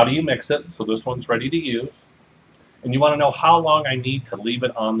how do you mix it, so this one's ready to use. And you want to know how long I need to leave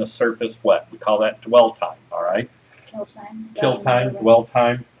it on the surface wet. We call that dwell time, all right? Kill time. Kill time, dwell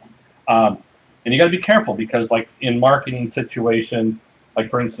time. And you got to be careful because like in marketing situations, like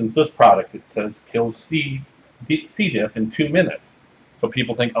for instance this product, it says kills C. diff in 2 minutes. So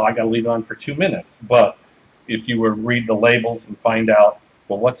people think, oh, I got to leave it on for 2 minutes. But if you were to read the labels and find out,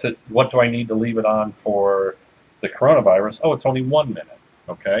 well, what do I need to leave it on for the coronavirus? Oh, it's only 1 minute,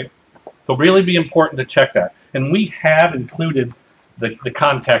 okay? So really be important to check that. And we have included the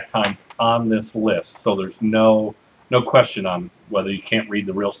contact time on this list, so there's no question on whether you can't read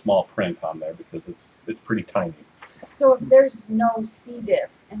the real small print on there because it's pretty tiny. So if there's no C. diff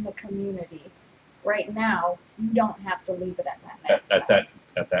in the community right now, you don't have to leave it at that max time.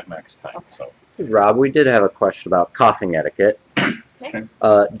 At that max time. Okay. So. Rob, we did have a question about coughing etiquette. Okay.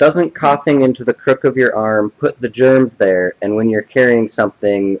 Doesn't coughing into the crook of your arm put the germs there, and when you're carrying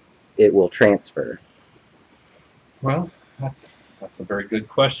something, it will transfer? Well, that's a very good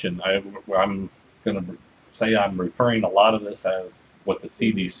question. I'm going to say I'm referring a lot of this as what the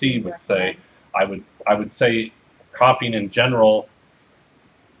CDC would say. I would say coughing in general,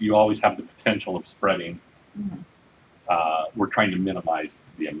 you always have the potential of spreading. We're trying to minimize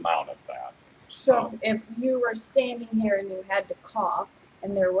the amount of that. So if you were standing here and you had to cough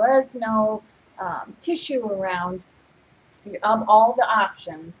and there was no tissue around, of all the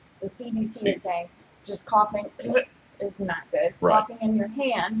options, the CDC is saying just coughing is not good. Right. Coughing in your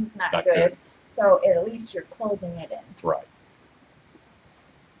hand is not good. So at least you're closing it in. Right.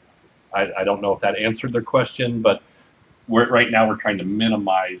 I don't know if that answered their question, but right now we're trying to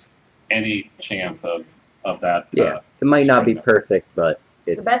minimize any chance of that. Yeah, it might not be perfect, but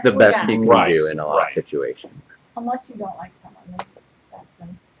it's the best you can do in a lot of situations. Unless you don't like someone, then that's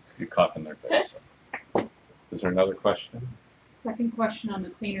when you cough in their face. So. Is there another question? Second question on the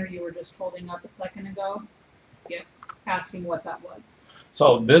cleaner you were just holding up a second ago. Yeah, asking what that was.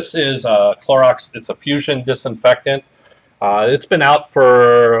 So this is Clorox. It's a fusion disinfectant. It's been out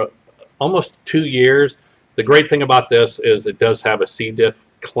for almost 2 years. The great thing about this is it does have a C. diff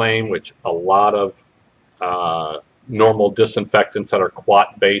claim, which a lot of normal disinfectants that are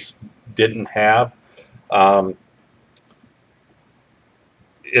quat based didn't have.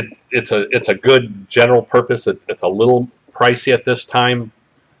 It's a good general purpose. It's a little pricey at this time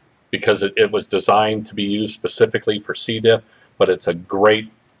because it was designed to be used specifically for C. diff, but it's a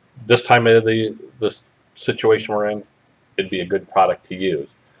great, this time of this situation we're in, it'd be a good product to use.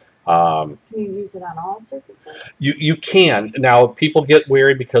 Can you use it on all surfaces? You can. Now people get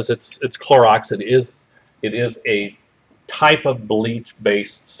wary because it's Clorox. It is a type of bleach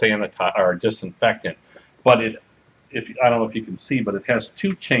based sanitizer or disinfectant, but if I don't know if you can see, but it has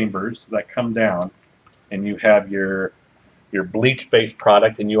two chambers that come down, and you have your bleach based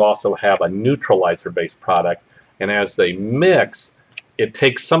product, and you also have a neutralizer based product, and as they mix, it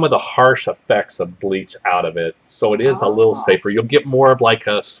takes some of the harsh effects of bleach out of it, so it is a little safer. You'll get more of like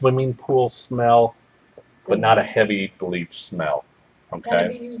a swimming pool smell, but not a heavy bleach smell. Okay. Can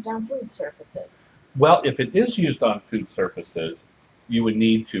it be used on food surfaces? Well, if it is used on food surfaces, you would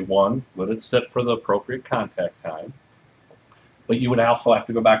need to, one, let it sit for the appropriate contact time, but you would also have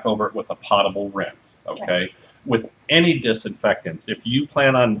to go back over it with a potable rinse, okay? With any disinfectants, if you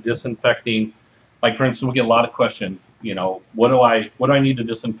plan on disinfecting, like for instance, we get a lot of questions, you know, what do I need to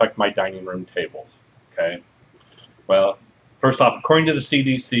disinfect my dining room tables, okay? Well, first off, according to the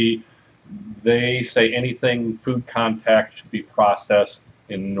CDC, they say anything food contact should be processed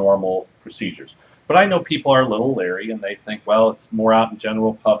in normal procedures. But I know people are a little leery and they think, well, it's more out in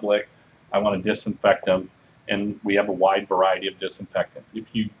general public, I want to disinfect them. And we have a wide variety of disinfectants. If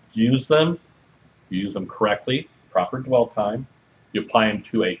you use them correctly, proper dwell time, you apply them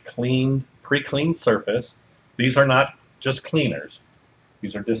to a cleaned, pre-cleaned surface. These are not just cleaners.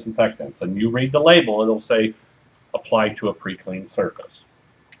 These are disinfectants. And you read the label, it'll say applied to a pre-cleaned surface.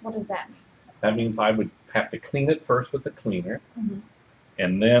 What does that mean? That means I would have to clean it first with a cleaner,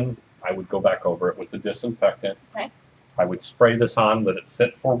 and then I would go back over it with the disinfectant. Okay. I would spray this on, let it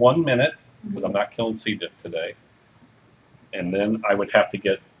sit for 1 minute, because I'm not killing C. diff today. And then I would have to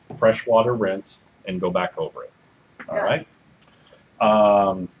get fresh water rinse and go back over it. All right?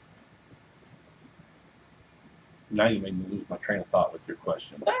 Now you made me lose my train of thought with your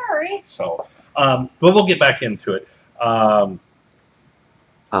question. Sorry. So, but we'll get back into it.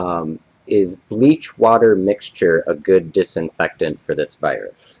 Is bleach water mixture a good disinfectant for this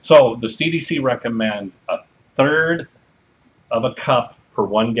virus? So the CDC recommends 1/3 of a cup per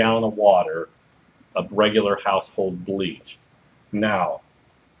 1 gallon of water of regular household bleach. Now,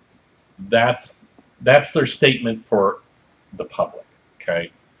 that's their statement for the public,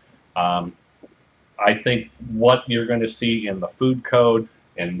 okay? I think what you're going to see in the food code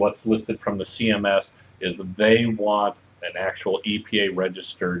and what's listed from the CMS is they want an actual EPA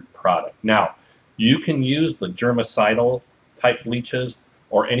registered product. Now, you can use the germicidal type bleaches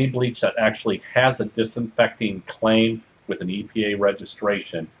or any bleach that actually has a disinfecting claim with an EPA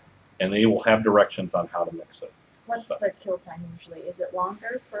registration, and they will have directions on how to mix it. What's the kill time usually? Is it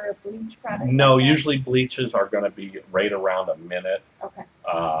longer for a bleach product? No, usually bleaches are going to be right around a minute. Okay.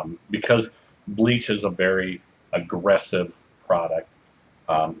 Because bleach is a very aggressive product.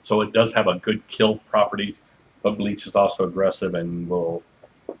 So it does have a good kill properties, but bleach is also aggressive and will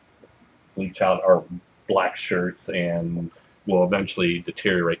bleach out our black shirts and will eventually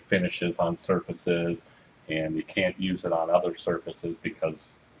deteriorate finishes on surfaces, and you can't use it on other surfaces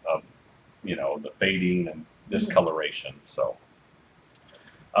because of, you know, the fading and discoloration. So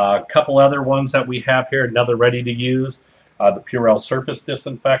a couple other ones that we have here, another ready to use, the Purell Surface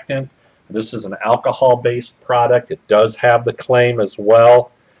Disinfectant. This is an alcohol-based product. It does have the claim as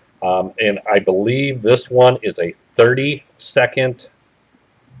well. And I believe this one is a 30-second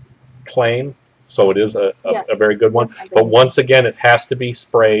claim, so it is a very good one. But once again, it has to be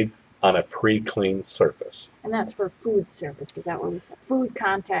sprayed on a pre-cleaned surface. And that's for food surface, is that what we said? Food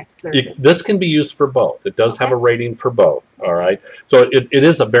contact surface. This can be used for both. It does have a rating for both, all right? So it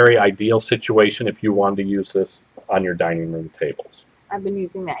is a very ideal situation if you wanted to use this on your dining room tables. I've been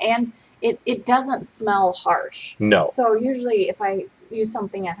using that. And it doesn't smell harsh. No. So usually if I use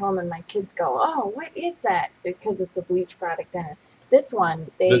something at home and my kids go, oh, what is that? Because it's a bleach product in it. This one,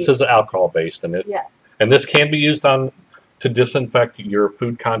 this is alcohol-based in it. Yeah. And this can be used to disinfect your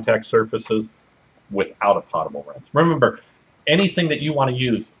food contact surfaces without a potable rinse. Remember, anything that you want to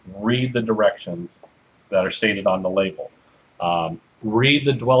use, read the directions that are stated on the label. Read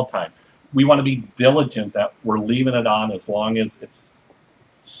the dwell time. We want to be diligent that we're leaving it on as long as it's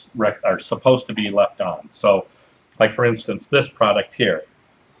supposed to be left on. So, like for instance, this product here,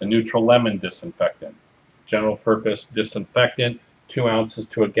 the Neutral Lemon Disinfectant. General purpose disinfectant, 2 ounces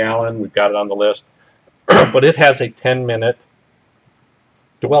to a gallon. We've got it on the list. But it has a 10-minute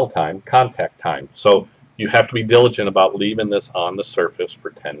dwell time, contact time. So you have to be diligent about leaving this on the surface for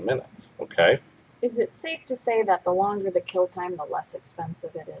 10 minutes, okay? Is it safe to say that the longer the kill time, the less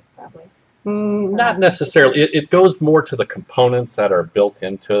expensive it is, probably? Not necessarily. It goes more to the components that are built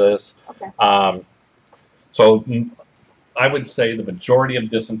into this. Okay. So I would say the majority of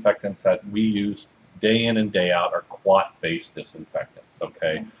disinfectants that we use day in and day out are quat-based disinfectants,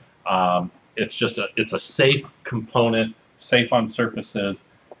 okay? It's a safe component, safe on surfaces.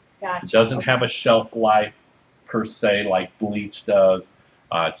 Gotcha. It doesn't have a shelf life per se like bleach does.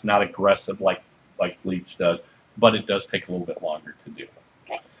 It's not aggressive like bleach does, but it does take a little bit longer to do.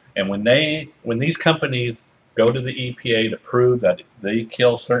 Okay. And when these companies go to the EPA to prove that they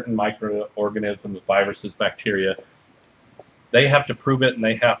kill certain microorganisms, viruses, bacteria, they have to prove it and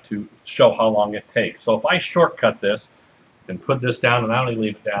they have to show how long it takes. So if I shortcut this and put this down and I only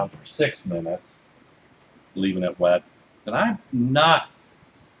leave it down for 6 minutes, leaving it wet, then I'm not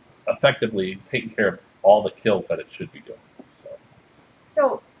effectively taking care of all the kills that it should be doing.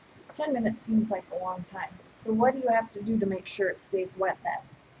 So 10 minutes seems like a long time. So what do you have to do to make sure it stays wet that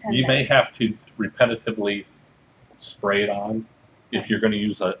 10 You minutes? may have to repetitively spray it on. If you're going to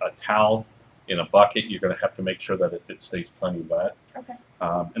use a towel in a bucket, you're going to have to make sure that it stays plenty wet. Okay.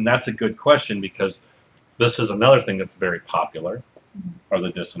 And that's a good question because this is another thing that's very popular, are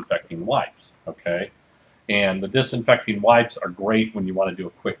the disinfecting wipes, okay? And the disinfecting wipes are great when you want to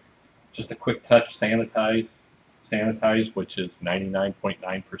do just a quick touch sanitize, which is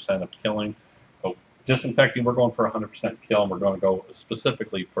 99.9% of killing. But disinfecting, we're going for 100% kill, and we're going to go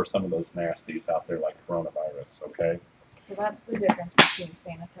specifically for some of those nasties out there like coronavirus, okay? So that's the difference between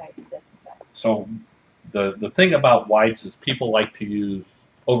sanitize and disinfect. So the thing about wipes is people like to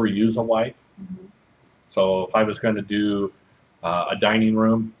overuse a wipe. So if I was going to do a dining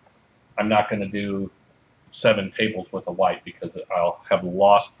room, I'm not going to do 7 tables with a wipe because I'll have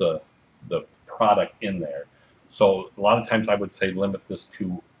lost the product in there. So a lot of times I would say limit this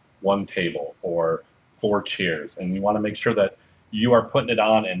to 1 table or 4 chairs, and you want to make sure that you are putting it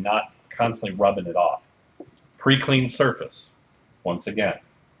on and not constantly rubbing it off. Pre-clean surface. Once again,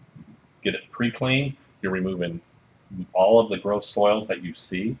 get it pre-clean. You're removing all of the gross soils that you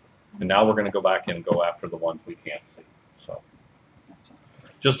see, and now we're going to go back in and go after the ones we can't see. So,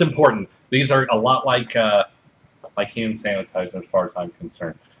 just important. These are a lot like hand sanitizer as far as I'm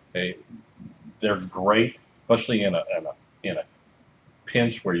concerned. They're great, especially in a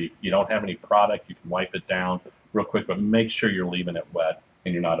pinch where you don't have any product. You can wipe it down real quick, but make sure you're leaving it wet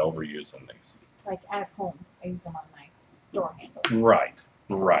and you're not overusing these. Like at home, I use them on my door handles.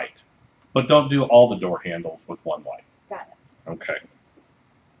 Right. But don't do all the door handles with 1 wipe. Got it. Okay.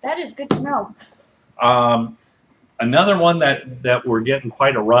 That is good to know. Another one that we're getting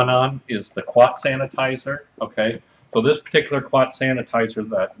quite a run on is the quat sanitizer. Okay. So this particular quat sanitizer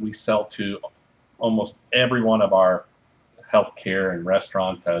that we sell to almost every one of our healthcare and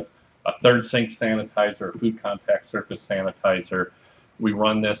restaurants has a 3rd sink sanitizer, a food contact surface sanitizer. We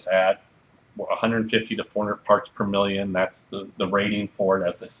run this at 150 to 400 parts per million. That's the rating for it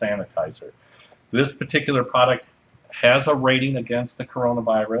as a sanitizer. This particular product has a rating against the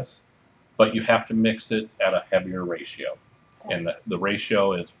coronavirus, but you have to mix it at a heavier ratio. Okay. And the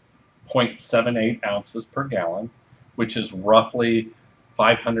ratio is 0.78 ounces per gallon, which is roughly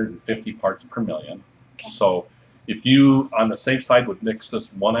 550 parts per million. Okay. So if you, on the safe side, would mix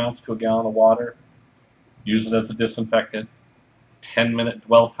this 1 ounce to a gallon of water, use it as a disinfectant, 10-minute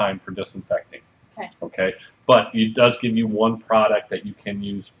dwell time for disinfecting. Okay. But it does give you 1 product that you can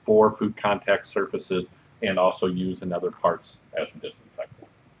use for food contact surfaces and also use in other parts as a disinfectant.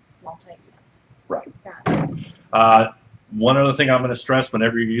 Multi-use. Right. Got it. One other thing I'm going to stress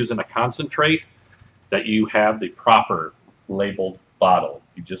whenever you're using a concentrate, that you have the proper labeled bottle.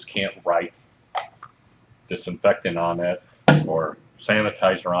 You just can't write disinfectant on it or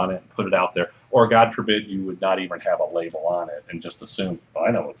sanitizer on it and put it out there. Or God forbid you would not even have a label on it and just assume, well,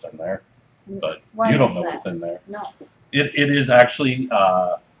 I know what's in there. But you don't know what's in there. No. It is actually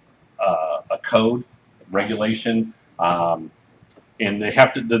a code regulation, and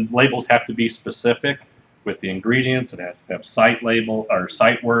the labels have to be specific with the ingredients. It has to have site label or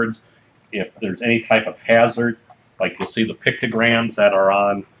site words. If there's any type of hazard, like you'll see the pictograms that are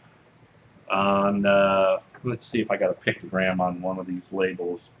on let's see if I got a pictogram on one of these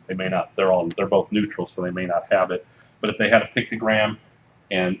labels. They may not. They're both neutral, so they may not have it. But if they had a pictogram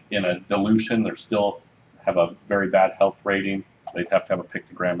and in a dilution, they still have a very bad health rating, they'd have to have a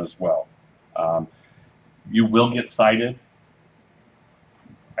pictogram as well. You will get cited.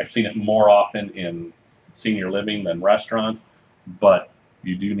 I've seen it more often in senior living than restaurants, but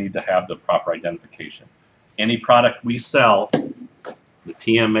you do need to have the proper identification. Any product we sell the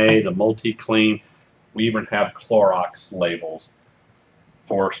TMA, the multi-clean. We even have Clorox labels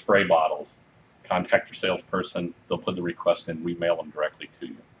for spray bottles. Contact your salesperson. They'll put the request in. We mail them directly to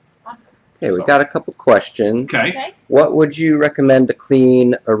you. Awesome. Okay, we've got a couple questions. Okay. Okay. What would you recommend to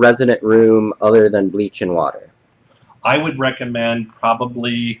clean a resident room other than bleach and water? I would recommend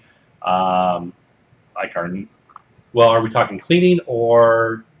probably like our, well, are we talking cleaning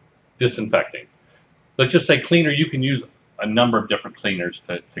or disinfecting? Let's just say cleaner. You can use a number of different cleaners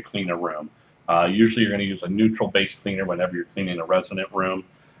to clean a room. Usually you're going to use a neutral base cleaner whenever you're cleaning a resident room.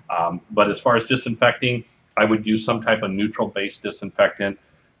 But as far as disinfecting, I would use some type of neutral base disinfectant.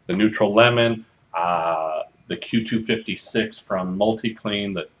 The neutral lemon, the Q256 from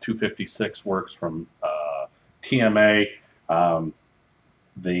MultiClean, the 256 works from TMA,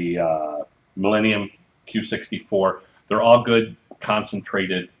 the Millennium Q64. They're all good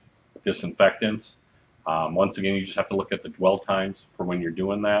concentrated disinfectants. Once again, you just have to look at the dwell times for when you're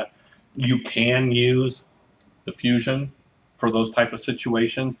doing that. You can use the Fusion for those type of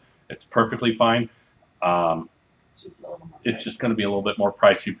situations. It's perfectly fine. It's just going to be a little bit more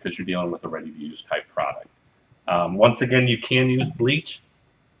pricey because you're dealing with a ready-to-use type product. Once again, you can use bleach,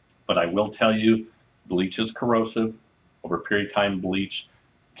 but I will tell you, bleach is corrosive. Over a period of time, bleach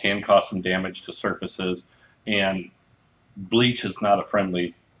can cause some damage to surfaces, and bleach is not a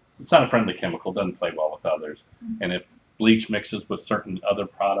friendly. It's not a friendly chemical. Doesn't play well with others, and if bleach mixes with certain other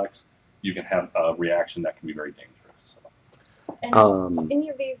products, you can have a reaction that can be very dangerous. So. And any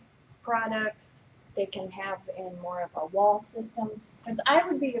of these products, they can have in more of a wall system, because I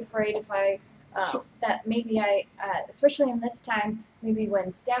would be afraid if I that maybe I especially in this time, maybe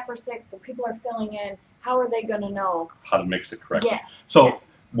when staff are sick, so people are filling in, how are they going to know how to mix it correctly? Yes. So yes.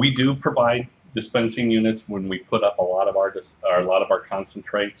 We do provide dispensing units when we put up a lot of our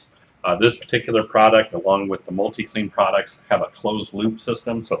concentrates. This particular product, along with the MultiClean products, have a closed loop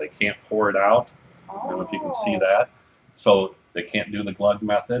system, so they can't pour it out. I don't know if you can see that. So they can't do the glug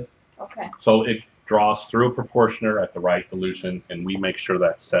method. Okay. So it draws through a proportioner at the right dilution, and we make sure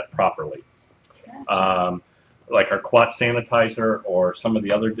that's set properly. Gotcha. Like our quat sanitizer or some of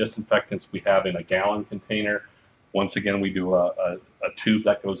the other disinfectants we have in a gallon container. Once again, we do a tube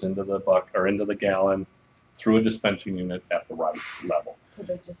that goes into the bucket or into the gallon through a dispensing unit at the right level. So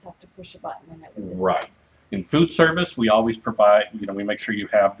they just have to push a button and it would dispense. Right. In food service, we always provide, we make sure you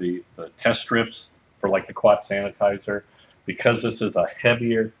have the test strips for like the quat sanitizer. Because this is a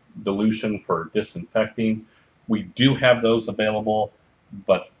heavier dilution for disinfecting, we do have those available,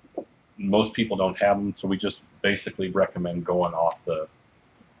 but most people don't have them, so we just basically recommend going off the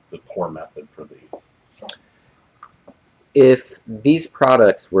pour method for these. If these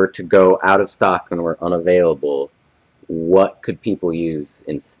products were to go out of stock and were unavailable, what could people use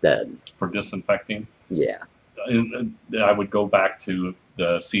instead? For disinfecting? Yeah. I would go back to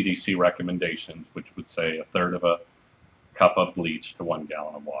the CDC recommendations, which would say 1/3 of a cup of bleach to 1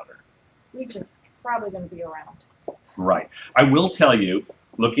 gallon of water. Bleach is probably going to be around. Right. I will tell you,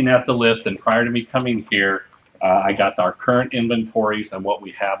 looking at the list, and prior to me coming here, I got our current inventories and what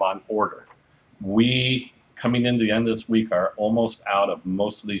we have on order. We, coming into the end of this week, are almost out of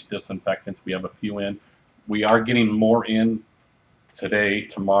most of these disinfectants. We have a few in. We are getting more in today,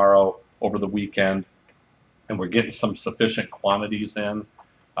 tomorrow, over the weekend, and we're getting some sufficient quantities in.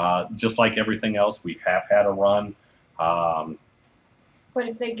 Just like everything else, we have had a run. But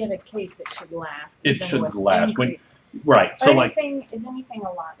if they get a case, it should last. It should last. Right. So like, is anything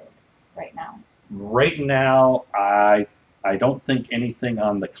allotted right now? Right now, I don't think anything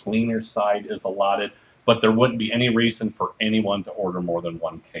on the cleaner side is allotted, but there wouldn't be any reason for anyone to order more than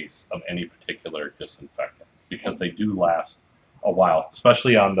 1 case of any particular disinfectant because they do last a while,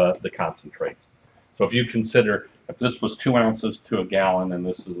 especially on the concentrates. So if you consider, if this was 2 ounces to a gallon and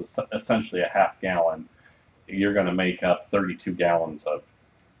this is essentially a half gallon, you're going to make up 32 gallons of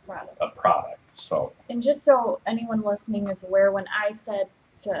product. So. And just so anyone listening is aware, when I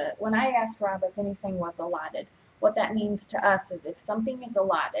asked Rob if anything was allotted, what that means to us is if something is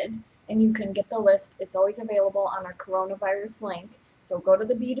allotted, and you can get the list, it's always available on our coronavirus link. So go to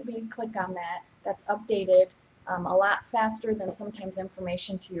the B2B, click on that. That's updated a lot faster than sometimes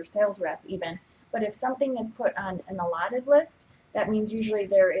information to your sales rep even. But if something is put on an allotted list, that means usually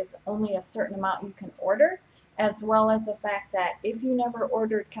there is only a certain amount you can order, as well as the fact that if you never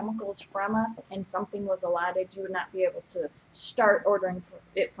ordered chemicals from us and something was allotted, you would not be able to start ordering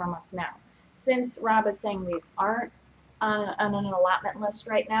it from us now. Since Rob is saying these aren't on an allotment list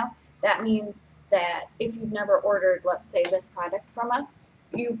right now, that means that if you've never ordered, let's say, this product from us,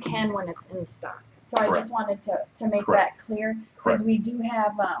 you can when it's in stock. So I just wanted to make that clear, because we do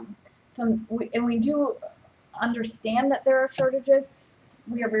have we do understand that there are shortages,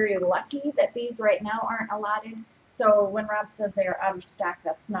 we are very lucky that these right now aren't allotted. So when Rob says they are out of stock,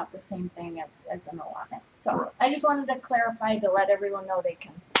 that's not the same thing as an allotment. So Right. I just wanted to clarify to let everyone know they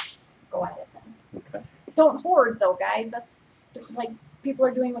can go ahead then. Okay. Don't hoard though, guys. That's like people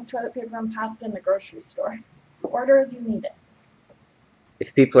are doing with toilet paper and pasta in the grocery store. Order as you need it.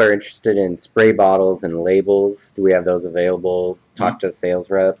 If people are interested in spray bottles and labels, do we have those available? Talk to a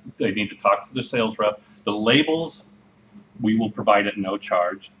sales rep. They need to talk to the sales rep. The labels, we will provide at no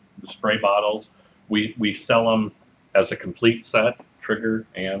charge. The spray bottles, we sell them as a complete set, trigger,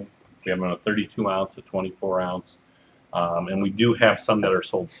 and we have them in a 32 ounce, a 24 ounce. And we do have some that are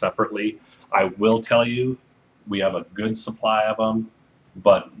sold separately. I will tell you, we have a good supply of them,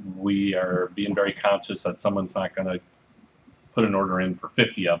 but we are being very conscious that someone's not going to put an order in for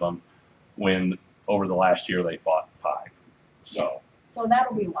 50 of them when over the last year they bought 5. So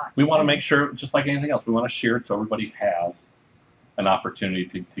that'll be watched. we want to make sure, just like anything else, we want to share it so everybody has an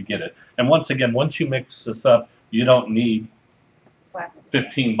opportunity to get it. And once again, once you mix this up, you don't need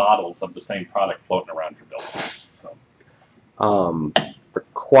 15 bottles of the same product floating around your building. So. For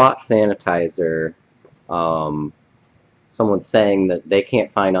Quat sanitizer, someone's saying that they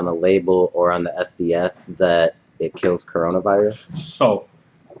can't find on the label or on the SDS that it kills coronavirus. So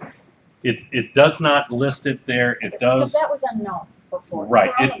it does not list it there. It does. Because that was unknown before.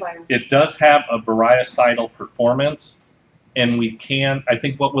 Right. It does have a variocidal performance, and we can. I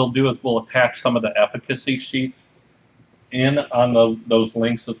think what we'll do is we'll attach some of the efficacy sheets in on those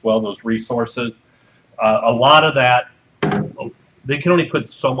links as well, those resources. A lot of that, they can only put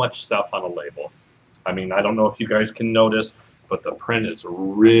so much stuff on a label. I mean, I don't know if you guys can notice, but the print is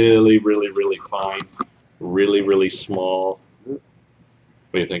really, really, really fine, really, really small. What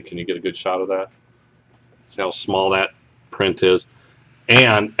do you think? Can you get a good shot of that? See how small that print is?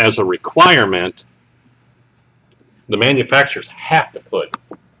 And as a requirement, the manufacturers have to put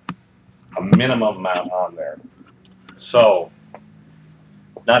a minimum amount on there. So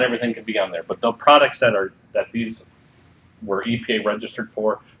not everything can be on there, but the products that these were EPA registered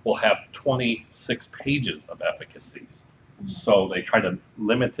for will have 26 pages of efficacies. So they try to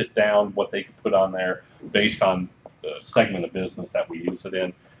limit it down what they can put on there based on the segment of business that we use it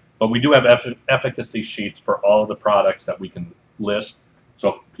in. But we do have efficacy sheets for all of the products that we can list. So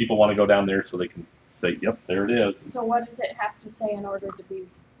if people want to go down there so they can say, yep, there it is. So what does it have to say in order to be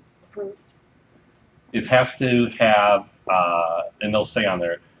approved? It has to have, and they'll say on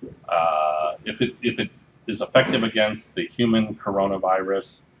there, if it is effective against the human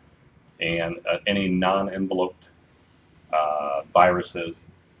coronavirus and any non-enveloped viruses,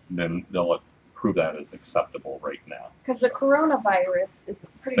 then they'll approve that as acceptable right now. Because the coronavirus is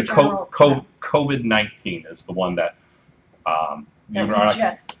pretty The general. COVID-19 is the one that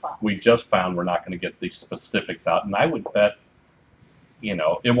we just found. We're not going to get the specifics out, and I would bet,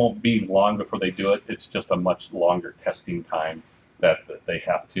 it won't be long before they do it. It's just a much longer testing time that they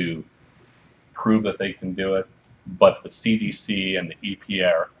have to prove that they can do it. But the CDC and the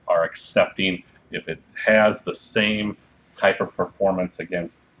EPA are accepting if it has the same type of performance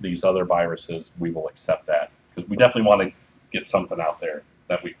against these other viruses, we will accept that. Because we definitely want to get something out there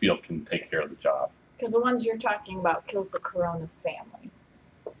that we feel can take care of the job. Because the ones you're talking about kills the corona family.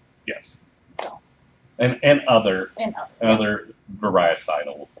 Yes. So. And other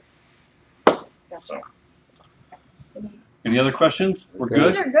variocidal. Gotcha. So. Any other questions? We're good?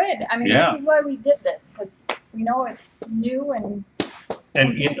 These are good. I mean, Yeah. This is why we did this, because we know it's new and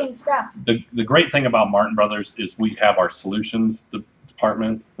confusing stuff. The great thing about Martin Brothers is we have our solutions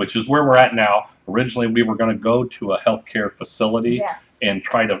department, which is where we're at now. Originally, we were going to go to a healthcare facility and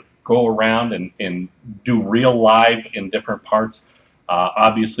try to go around and do real live in different parts.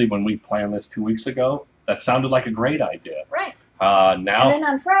 Obviously, when we planned this 2 weeks ago, that sounded like a great idea. Right. Now, and then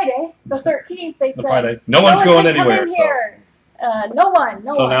on Friday, the 13th, they said, no one's going anywhere. Come in here. No one.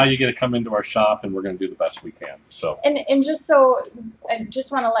 So now you get to come into our shop, and we're going to do the best we can. So. And just so, I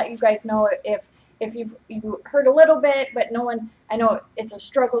just want to let you guys know if you heard a little bit, but no one, I know it's a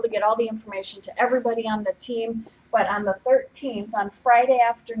struggle to get all the information to everybody on the team, but on the 13th, on Friday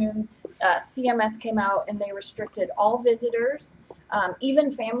afternoon, CMS came out and they restricted all visitors,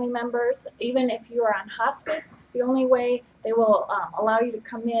 even family members, even if you are on hospice. The only way they will allow you to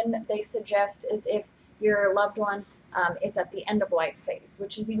come in, they suggest, is if your loved one is at the end of life phase,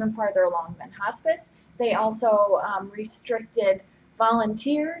 which is even farther along than hospice. They also restricted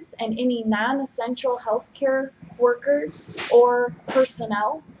volunteers and any non-essential healthcare workers or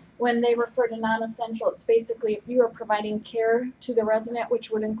personnel. When they refer to non-essential, it's basically if you are providing care to the resident, which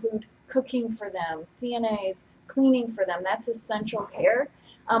would include cooking for them, CNAs, cleaning for them, that's essential care.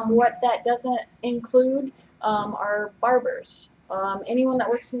 What that doesn't include are barbers, anyone that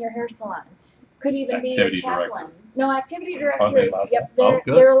works in your hair salon. Could even be Activity your chaplain. director. No, activity Are directors. they allowed Yep, that? Oh,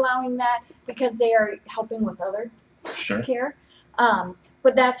 good. they're allowing that because they are helping with other Sure. care.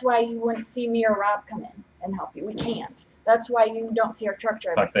 But that's why you wouldn't see me or Rob come in and help you. We can't. That's why you don't see our truck In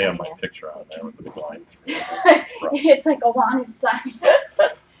drivers fact, they have coming my in. picture on there with the big line through. It's like a wanted sign.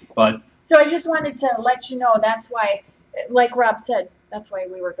 But So I just wanted to let you know that's why, like Rob said, that's why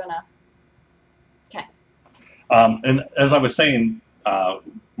we were gonna. Okay. and as I was saying,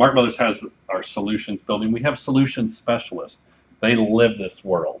 Martin Brothers has our solutions building. We have solutions specialists. They live this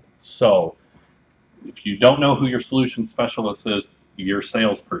world. So if you don't know who your solution specialist is, your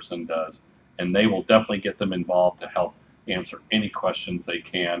salesperson does, and they will definitely get them involved to help answer any questions they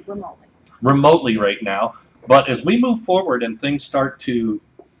can remotely right now. But as we move forward and things start to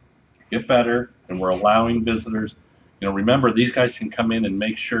get better and we're allowing visitors, remember, these guys can come in and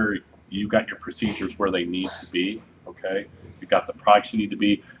make sure you got your procedures where they need to be, okay? You got the products you need to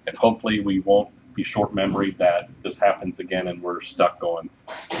be, and hopefully we won't be short-memoried that this happens again and we're stuck going,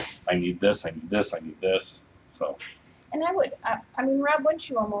 I need this, I need this, I need this. So. And I mean, Rob, wouldn't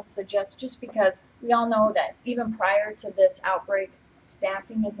you almost suggest, just because we all know that even prior to this outbreak,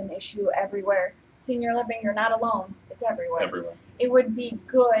 staffing is an issue everywhere. Senior living, you're not alone. It's everywhere. Everywhere. It would be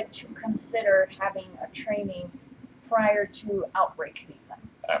good to consider having a training prior to outbreak season.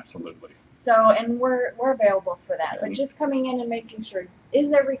 Absolutely. So, and we're available for that. But just coming in and making sure,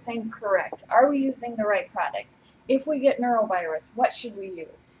 is everything correct? Are we using the right products? If we get neurovirus, what should we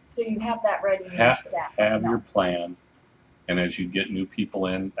use? So you have that ready in your staff. Have your plan, and as you get new people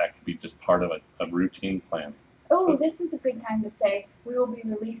in, that could be just part of a routine plan. Oh, this is a good time to say we will be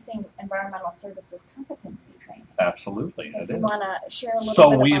releasing environmental services competency training. Absolutely, If it you is. want to share a little bit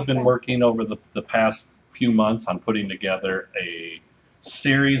So about we have been that. working over the past few months on putting together a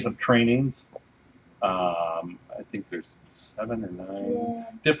series of trainings. I think there's 7 or 9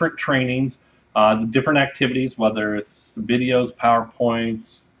 different trainings, different activities, whether it's videos,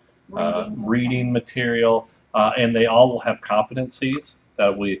 PowerPoints, reading material, and they all will have competencies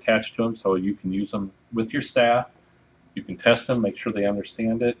that we attach to them, so you can use them with your staff. You can test them, make sure they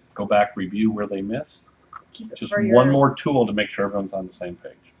understand it, go back, review where they missed. Just one more tool to make sure everyone's on the same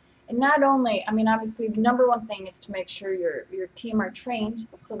page. And not only, I mean, obviously, the number one thing is to make sure your team are trained,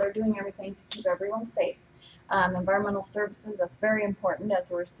 so they're doing everything to keep everyone safe. Environmental services, that's very important, as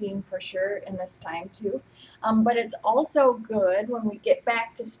we're seeing for sure in this time too. But it's also good when we get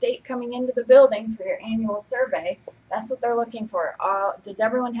back to state coming into the building for your annual survey. That's what they're looking for. Does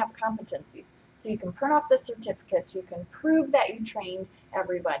everyone have competencies? So you can print off the certificates. You can prove that you trained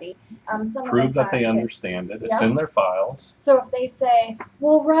everybody. Prove that they understand it. It's in their files. So if they say,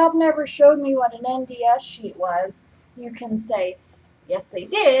 well, Rob never showed me what an NDS sheet was, you can say, yes, they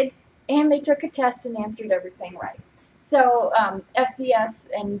did, and they took a test and answered everything right. So SDS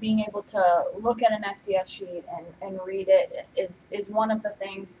and being able to look at an SDS sheet and read it is one of the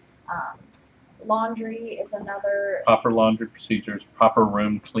things. Laundry is another. Proper laundry procedures, proper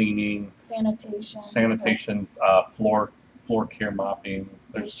room cleaning, sanitation, floor care mopping.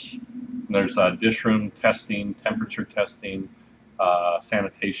 There's dish room testing, temperature testing,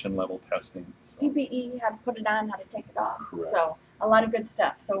 sanitation level testing. So. PPE, how to put it on, how to take it off. Correct. So a lot of good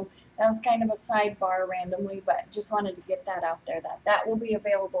stuff. So that was kind of a sidebar randomly, but just wanted to get that out there. That will be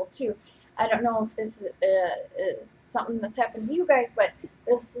available too. I don't know if this is something that's happened to you guys, but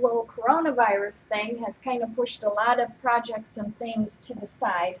this little coronavirus thing has kind of pushed a lot of projects and things to the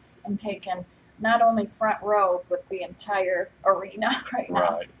side and taken not only front row, but the entire arena right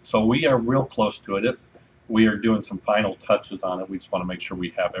now. Right. So we are real close to it. We are doing some final touches on it. We just want to make sure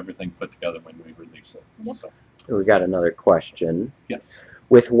we have everything put together when we release it. Yep. So. We got another question. Yes.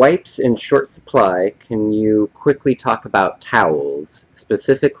 With wipes in short supply, can you quickly talk about towels,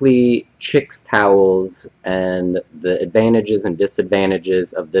 specifically chicks towels, and the advantages and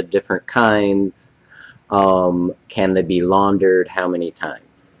disadvantages of the different kinds? Can they be laundered? How many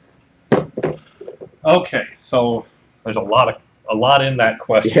times? Okay, so there's a lot in that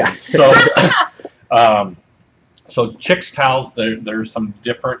question. Yeah. So, so chicks towels, there's some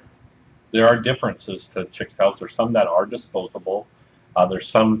different. There are differences to chicks towels. There's some that are disposable. There's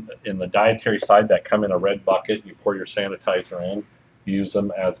some in the dietary side that come in a red bucket. You pour your sanitizer in, use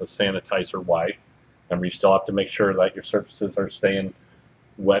them as a sanitizer wipe, and you still have to make sure that your surfaces are staying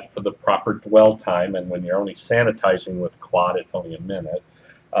wet for the proper dwell time. And when you're only sanitizing with Quad, it's only a minute.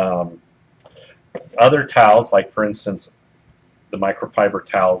 Other towels, like for instance, the microfiber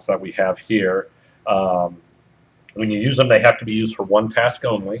towels that we have here, when you use them, they have to be used for one task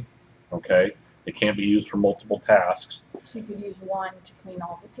only. Okay, they can't be used for multiple tasks. So you could use one to clean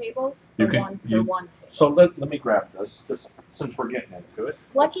all the tables, You or could- one for you- one table. So let me grab this, just since we're getting into it.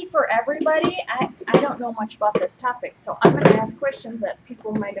 Lucky for everybody, I don't know much about this topic, so I'm going to ask questions that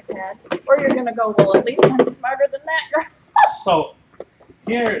people might have had, or you're going to go, well, at least I'm smarter than that girl. So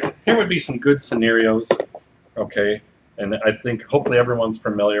here would be some good scenarios, okay? And I think hopefully everyone's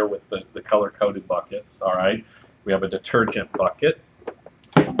familiar with the color-coded buckets, all right? We have a detergent bucket.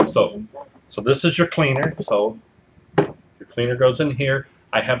 So this is your cleaner. So your cleaner goes in here.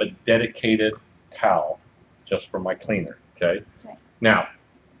 I have a dedicated towel just for my cleaner, okay? Now,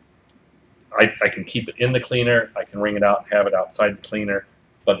 I can keep it in the cleaner. I can wring it out and have it outside the cleaner,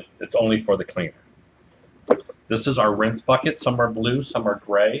 but it's only for the cleaner. This is our rinse bucket. Some are blue, some are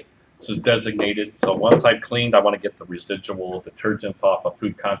gray. This is designated. So once I've cleaned, I want to get the residual detergents off a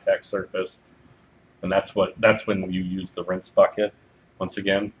food contact surface. And that's when you use the rinse bucket. Once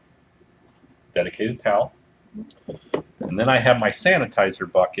again, dedicated towel. And then I have my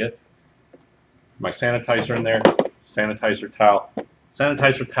sanitizer bucket. My sanitizer in there, sanitizer towel.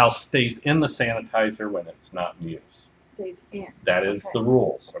 Sanitizer towel stays in the sanitizer when it's not in use. Stays in. That is the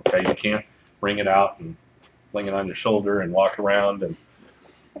rules, okay? You can't bring it out and fling it on your shoulder and walk around. And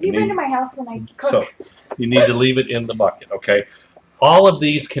have you been to my house when I cook? So you need to leave it in the bucket, okay? All of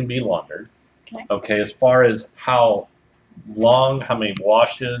these can be laundered, okay? As far as how long, how many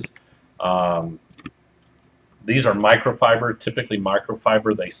washes, these are microfiber. Typically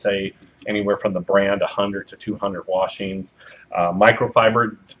microfiber, they say anywhere from the brand 100 to 200 washings.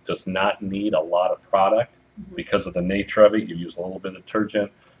 Microfiber does not need a lot of product because of the nature of it. You use a little bit of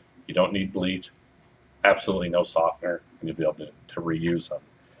detergent. You don't need bleach. Absolutely no softener, and you'll be able to reuse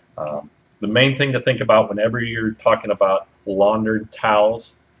them. The main thing to think about whenever you're talking about laundered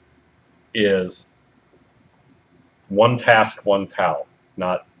towels is one task, one towel,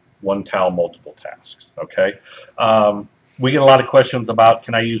 not one towel, multiple tasks, okay? We get a lot of questions about,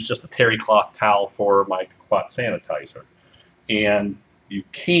 can I use just a terry cloth towel for my quat sanitizer? And you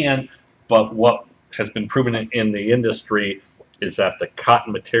can, but what has been proven in the industry is that the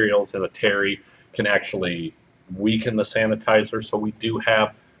cotton materials in the terry can actually weaken the sanitizer. So we do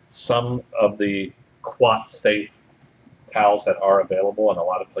have some of the quat safe towels that are available, and a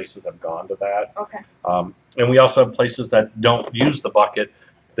lot of places have gone to that. Okay. And we also have places that don't use the bucket.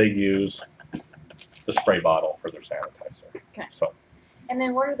 They use the spray bottle for their sanitizer. Okay. So. And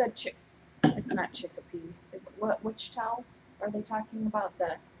then what are the it's not chickpea. Is it which towels are they talking about?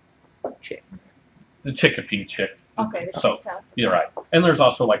 The Chicks. The chickpea chick. Okay, the So, chick towels. you're right. And there's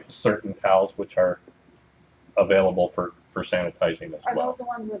also like the certain towels which are available for sanitizing as Are well. those the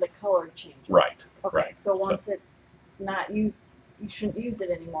ones where the color changes? Right. Okay, Right. so once it's not used, you shouldn't use it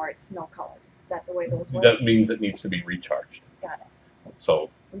anymore. It's no color. Is that the way those work? That means it needs to be recharged. Got it. So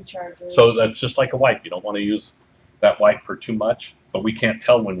Recharges. So that's just like a wipe. You don't want to use that wipe for too much, but we can't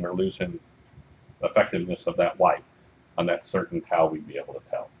tell when we're losing effectiveness of that wipe. On that certain towel, we'd be able to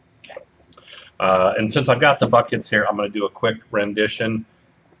tell. So, and since I've got the buckets here, I'm going to do a quick rendition.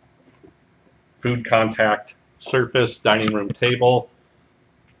 Food contact surface, dining room table.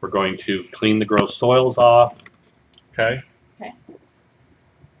 We're going to clean the gross soils off. Okay? Okay.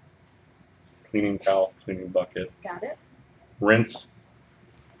 Cleaning towel, cleaning bucket. Got it. Rinse.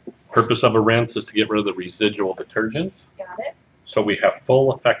 Purpose of a rinse is to get rid of the residual detergents. Got it. So we have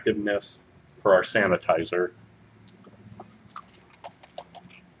full effectiveness for our sanitizer.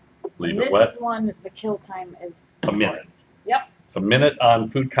 Leave it wet. This is one, the kill time is A minute. Yep. It's a minute on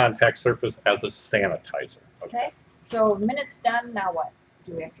food contact surface as a sanitizer. Okay. So minute's done, now what?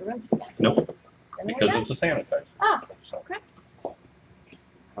 Do we have to rinse again? Nope, Then we're because done? it's a sanitizer. Ah, So, okay.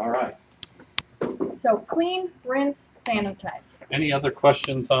 all right. So clean, rinse, sanitize. Any other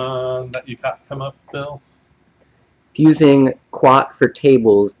questions on that you got come up, Bill? If using quat for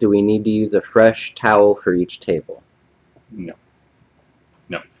tables, do we need to use a fresh towel for each table? No.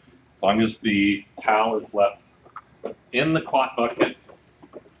 No. As long as the towel is left in the quat bucket.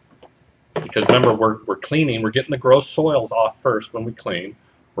 Because remember, we're cleaning, we're getting the gross soils off first when we clean.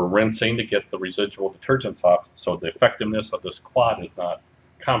 We're rinsing to get the residual detergents off, so the effectiveness of this quat is not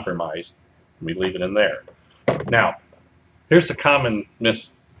compromised. We leave it in there. Now, here's the common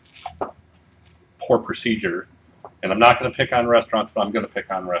poor procedure, and I'm not going to pick on restaurants, but I'm going to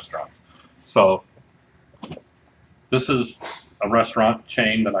pick on restaurants. So, this is a restaurant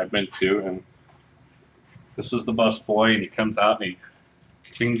chain that I've been to, and this is the busboy, and he comes out and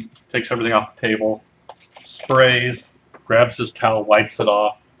he takes everything off the table, sprays, grabs his towel, wipes it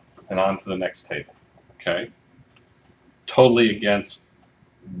off, and on to the next table. Okay? Totally against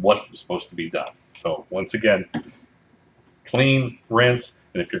what was supposed to be done. So once again, clean, rinse,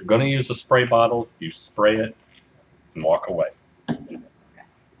 and if you're going to use a spray bottle, you spray it and walk away.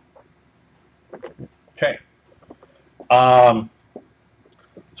 Okay.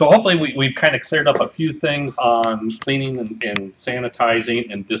 So hopefully we've kind of cleared up a few things on cleaning and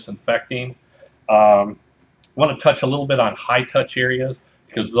sanitizing and disinfecting. I want to touch a little bit on high touch areas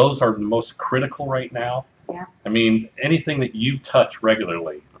because those are the most critical right now. Yeah. I mean, anything that you touch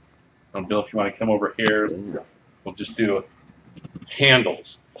regularly. Bill, if you want to come over here, we'll just do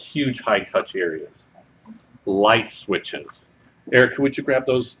handles, huge high touch areas. Light switches. Erica, would you grab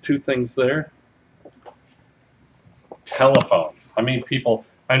those two things there? Telephones. I mean, people,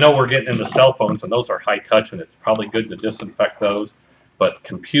 I know we're getting into cell phones and those are high touch and it's probably good to disinfect those, but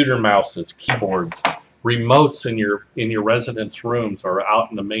computer mouses, keyboards, remotes in your residence rooms or out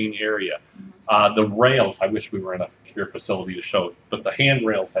in the main area. The rails, I wish we were in a secure facility to show it, but the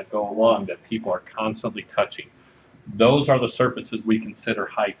handrails that go along that people are constantly touching, those are the surfaces we consider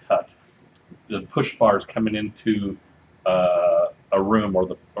high touch. The push bars coming into a room or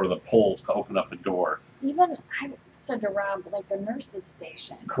the poles to open up a door. Even I said to Rob, like the nurse's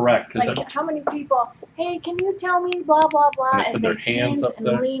station. Correct. Like how many people, hey, can you tell me blah blah blah, and put their hands up and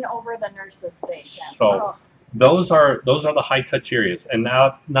there. lean over the nurse's station. So those are the high touch areas, and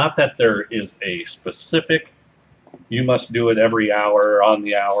now not that there is a specific, you must do it every hour or on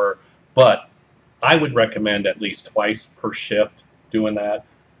the hour, but I would recommend at least twice per shift doing that.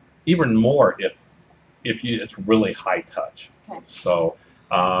 Even more if it's really high touch. Okay. So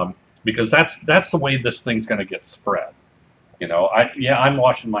because that's the way this thing's going to get spread. You know, I'm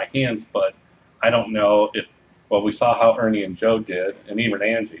washing my hands, but I don't know if, well, we saw how Ernie and Joe did, and even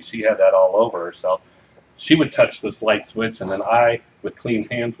Angie, she had that all over herself. She would touch this light switch, and then I, with clean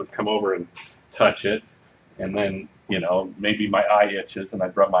hands, would come over and touch it, and then, you know, maybe my eye itches, and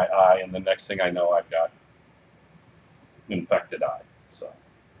I'd rub my eye, and the next thing I know, I've got infected eye. So,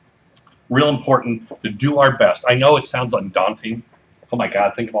 real important to do our best. I know it sounds undaunting. Oh my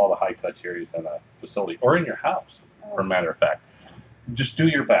God, think of all the high touch areas in a facility, or in your house, for a matter of fact. Just do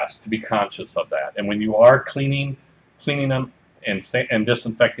your best to be conscious of that. And when you are cleaning them and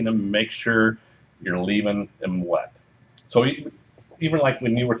disinfecting them, make sure you're leaving them wet. So even like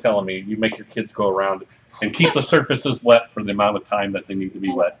when you were telling me, you make your kids go around and keep the surfaces wet for the amount of time that they need to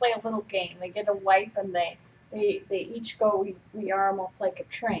be wet. Play a little game. They get a wipe and they each go. We are almost like a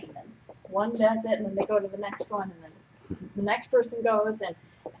train, and one does it, and then they go to the next one, and then the next person goes, and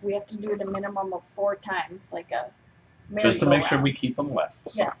we have to do it a minimum of 4 times, like a merry-go-round. Just to make sure we keep them wet.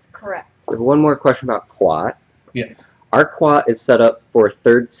 So. Yes, correct. I have one more question about quat. Yes. Our quat is set up for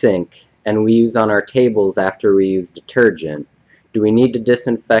third sink, and we use on our tables after we use detergent. Do we need to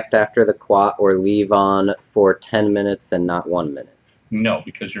disinfect after the quat or leave on for 10 minutes and not 1 minute? No,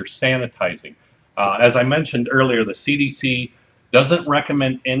 because you're sanitizing. As I mentioned earlier, the CDC doesn't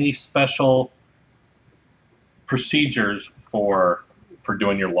recommend any special procedures for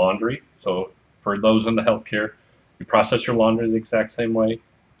doing your laundry. So for those in the healthcare, you process your laundry the exact same way.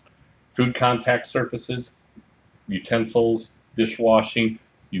 Food contact surfaces, utensils, dishwashing,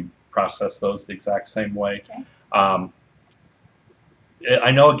 you process those the exact same way. Okay.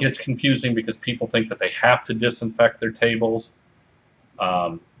 I know it gets confusing because people think that they have to disinfect their tables.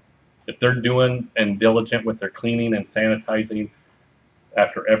 If they're doing and diligent with their cleaning and sanitizing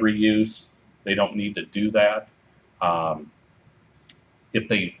after every use, they don't need to do that. If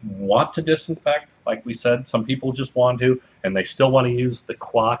they want to disinfect, like we said, some people just want to, and they still want to use the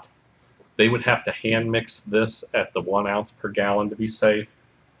quat, they would have to hand mix this at the 1 ounce per gallon to be safe,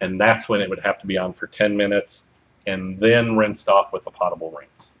 and that's when it would have to be on for 10 minutes and then rinsed off with a potable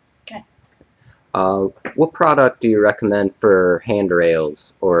rinse. Okay. What product do you recommend for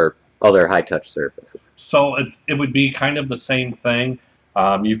handrails or other high-touch surfaces? So it would be kind of the same thing.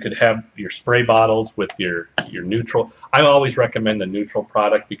 You could have your spray bottles with your neutral. I always recommend the neutral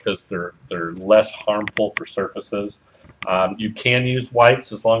product because they're less harmful for surfaces. You can use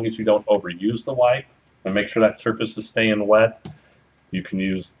wipes as long as you don't overuse the wipe and make sure that surface is staying wet. You can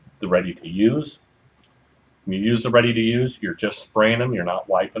use the ready to use. When you use the ready to use, you're just spraying them. You're not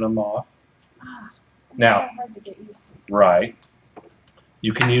wiping them off. Now, Hard to get used to. right.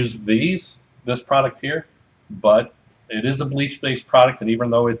 You can use this product here, but it is a bleach-based product, and even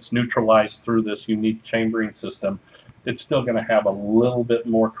though it's neutralized through this unique chambering system, it's still going to have a little bit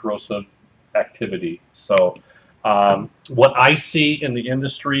more corrosive activity. So what I see in the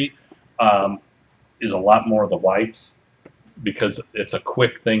industry is a lot more of the wipes because it's a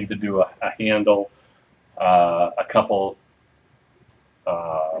quick thing to do a handle, a couple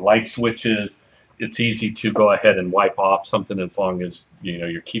light switches. It's easy to go ahead and wipe off something as long as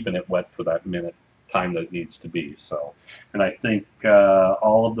you're keeping it wet for that minute time that it needs to be. So, and I think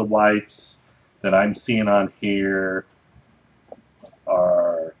all of the wipes, that I'm seeing on here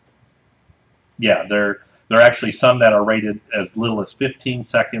are, yeah, they're actually some that are rated as little as 15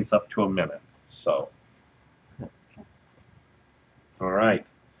 seconds up to a minute. So, all right.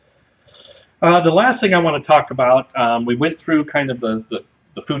 The last thing I want to talk about, we went through kind of the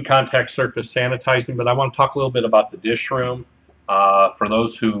food contact surface sanitizing, but I want to talk a little bit about the dish room. For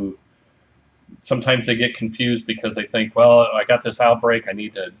those who sometimes they get confused because they think, well, I got this outbreak, I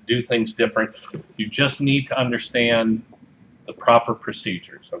need to do things different. You just need to understand the proper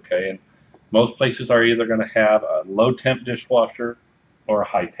procedures, okay? And most places are either going to have a low temp dishwasher or a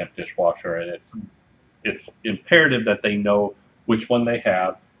high temp dishwasher, and it's imperative that they know which one they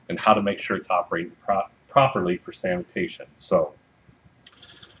have and how to make sure it's operating properly for sanitation. So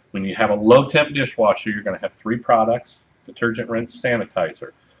when you have a low temp dishwasher, you're going to have 3 products: detergent, rinse,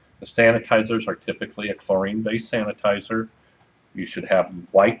 sanitizer. The sanitizers are typically a chlorine-based sanitizer. You should have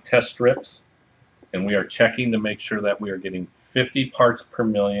white test strips, and we are checking to make sure that we are getting 50 parts per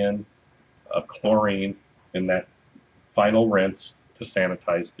million of chlorine in that final rinse to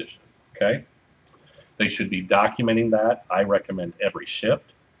sanitize dishes, okay? They should be documenting that. I recommend every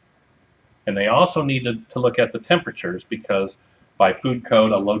shift. And they also need to look at the temperatures, because by food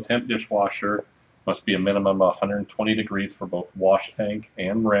code, a low temp dishwasher must be a minimum of 120 degrees for both wash tank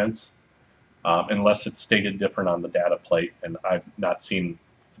and rinse, unless it's stated different on the data plate, and I've not seen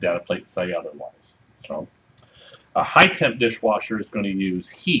the data plate say otherwise. So a high temp dishwasher is going to use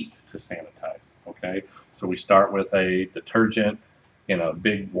heat to sanitize, okay? So we start with a detergent in a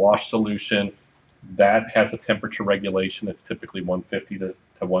big wash solution. That has a temperature regulation. It's typically 150 to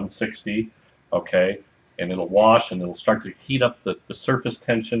 160, okay? And it'll wash and it'll start to heat up the surface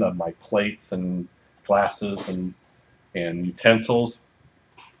tension of my plates and glasses and utensils.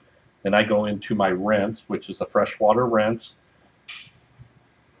 Then I go into my rinse, which is a freshwater rinse.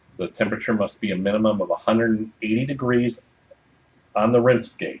 The temperature must be a minimum of 180 degrees on the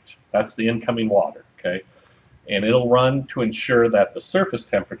rinse gauge. That's the incoming water, okay? And it'll run to ensure that the surface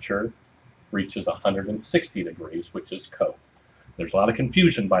temperature reaches 160 degrees, which is code. There's a lot of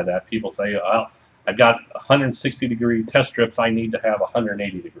confusion by that. People say, oh, I've got 160 degree test strips, I need to have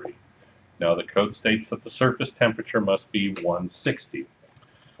 180 degree. No, the code states that the surface temperature must be 160.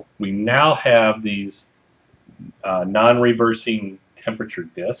 We now have these non-reversing temperature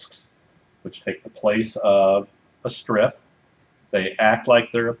discs, which take the place of a strip. They act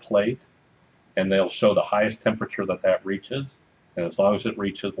like they're a plate, and they'll show the highest temperature that reaches. And as long as it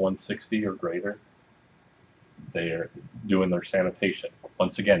reaches 160 or greater, they're doing their sanitation.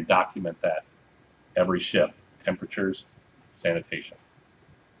 Once again, document that every shift: temperatures, sanitation.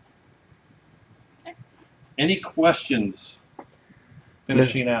 Any questions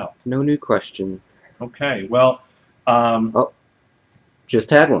finishing out? No new questions. Okay, well, Just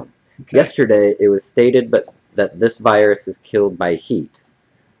had one. okay. Yesterday, it was stated that this virus is killed by heat.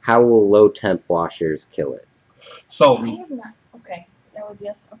 How will low temp washers kill it? So I have not. Okay, that was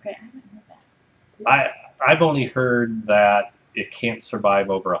yes. Okay, I haven't heard that. I've only heard that it can't survive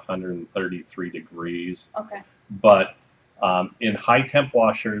over 133 degrees. Okay. But in high temp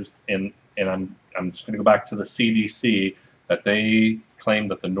washers, and I'm just going to go back to the CDC, that they claim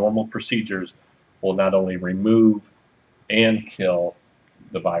that the normal procedures will not only remove and kill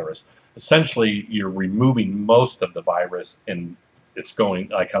the virus. Essentially, you're removing most of the virus, and it's going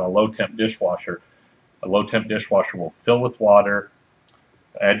like on a low temp dishwasher. A low temp dishwasher will fill with water,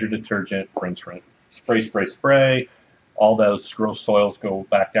 add your detergent, rinse, spray. All those gross soils go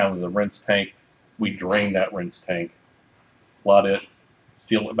back down to the rinse tank. We drain that rinse tank, flood it,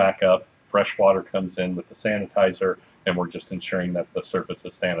 seal it back up. Fresh water comes in with the sanitizer, and we're just ensuring that the surface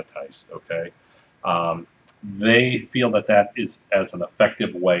is sanitized, okay? They feel that is as an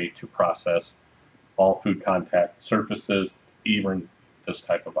effective way to process all food contact surfaces, even this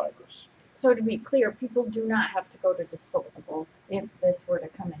type of virus. So to be clear, people do not have to go to disposables if this were to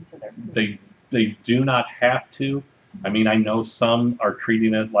come into their food. They do not have to. I mean, I know some are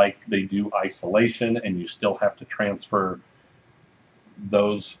treating it like they do isolation, and you still have to transfer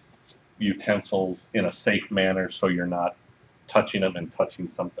those utensils in a safe manner so you're not touching them and touching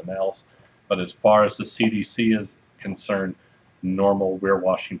something else. But as far as the CDC is concerned, normal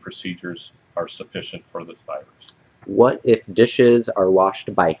warewashing procedures are sufficient for this virus. What if dishes are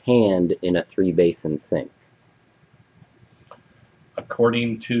washed by hand in a 3-basin sink?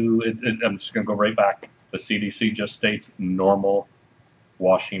 According to, I'm just going to go right back. The CDC just states normal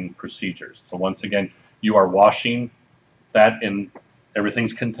washing procedures. So once again, you are washing that, and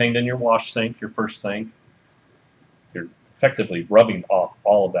everything's contained in your wash sink, your first sink. You're effectively rubbing off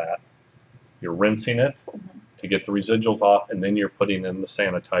all of that. You're rinsing it to get the residuals off, and then you're putting in the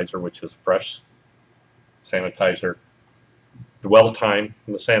sanitizer, which is fresh sanitizer, dwell time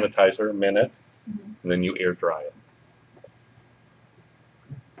in the sanitizer, a minute, Mhm. and then you air dry it.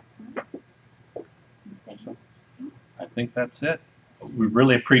 So, I think that's it. We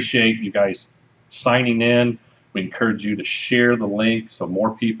really appreciate you guys signing in. We encourage you to share the link so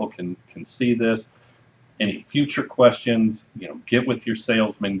more people can see this. Any future questions, get with your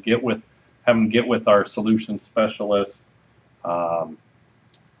salesman, have them get with our solution specialist. Drop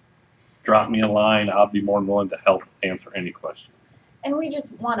me a line. I'll be more than willing to help answer any questions. And we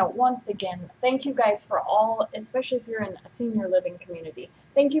just want to once again thank you guys for all, especially if you're in a senior living community.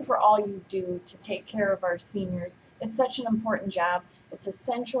 Thank you for all you do to take care of our seniors. It's such an important job. It's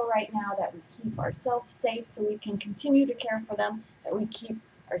essential right now that we keep ourselves safe so we can continue to care for them, that we keep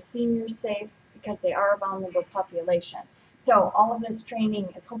our seniors safe because they are a vulnerable population. So all of this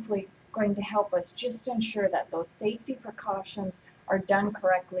training is hopefully going to help us just ensure that those safety precautions are done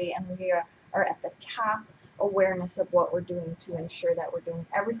correctly and we are at the top awareness of what we're doing to ensure that we're doing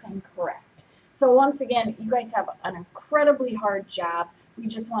everything correct. So once again, you guys have an incredibly hard job. We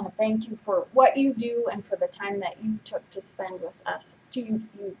just want to thank you for what you do and for the time that you took to spend with us, to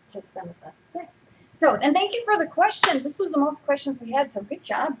spend with us today. So, and thank you for the questions. This was the most questions we had, so good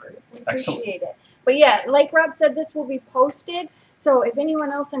job, group. We appreciate it. But yeah, like Rob said, this will be posted. So if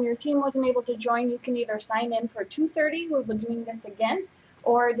anyone else on your team wasn't able to join, you can either sign in for 2:30, we'll be doing this again,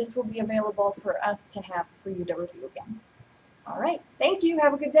 or this will be available for us to have for you to review again. All right. Thank you.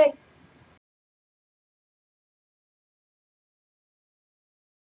 Have a good day.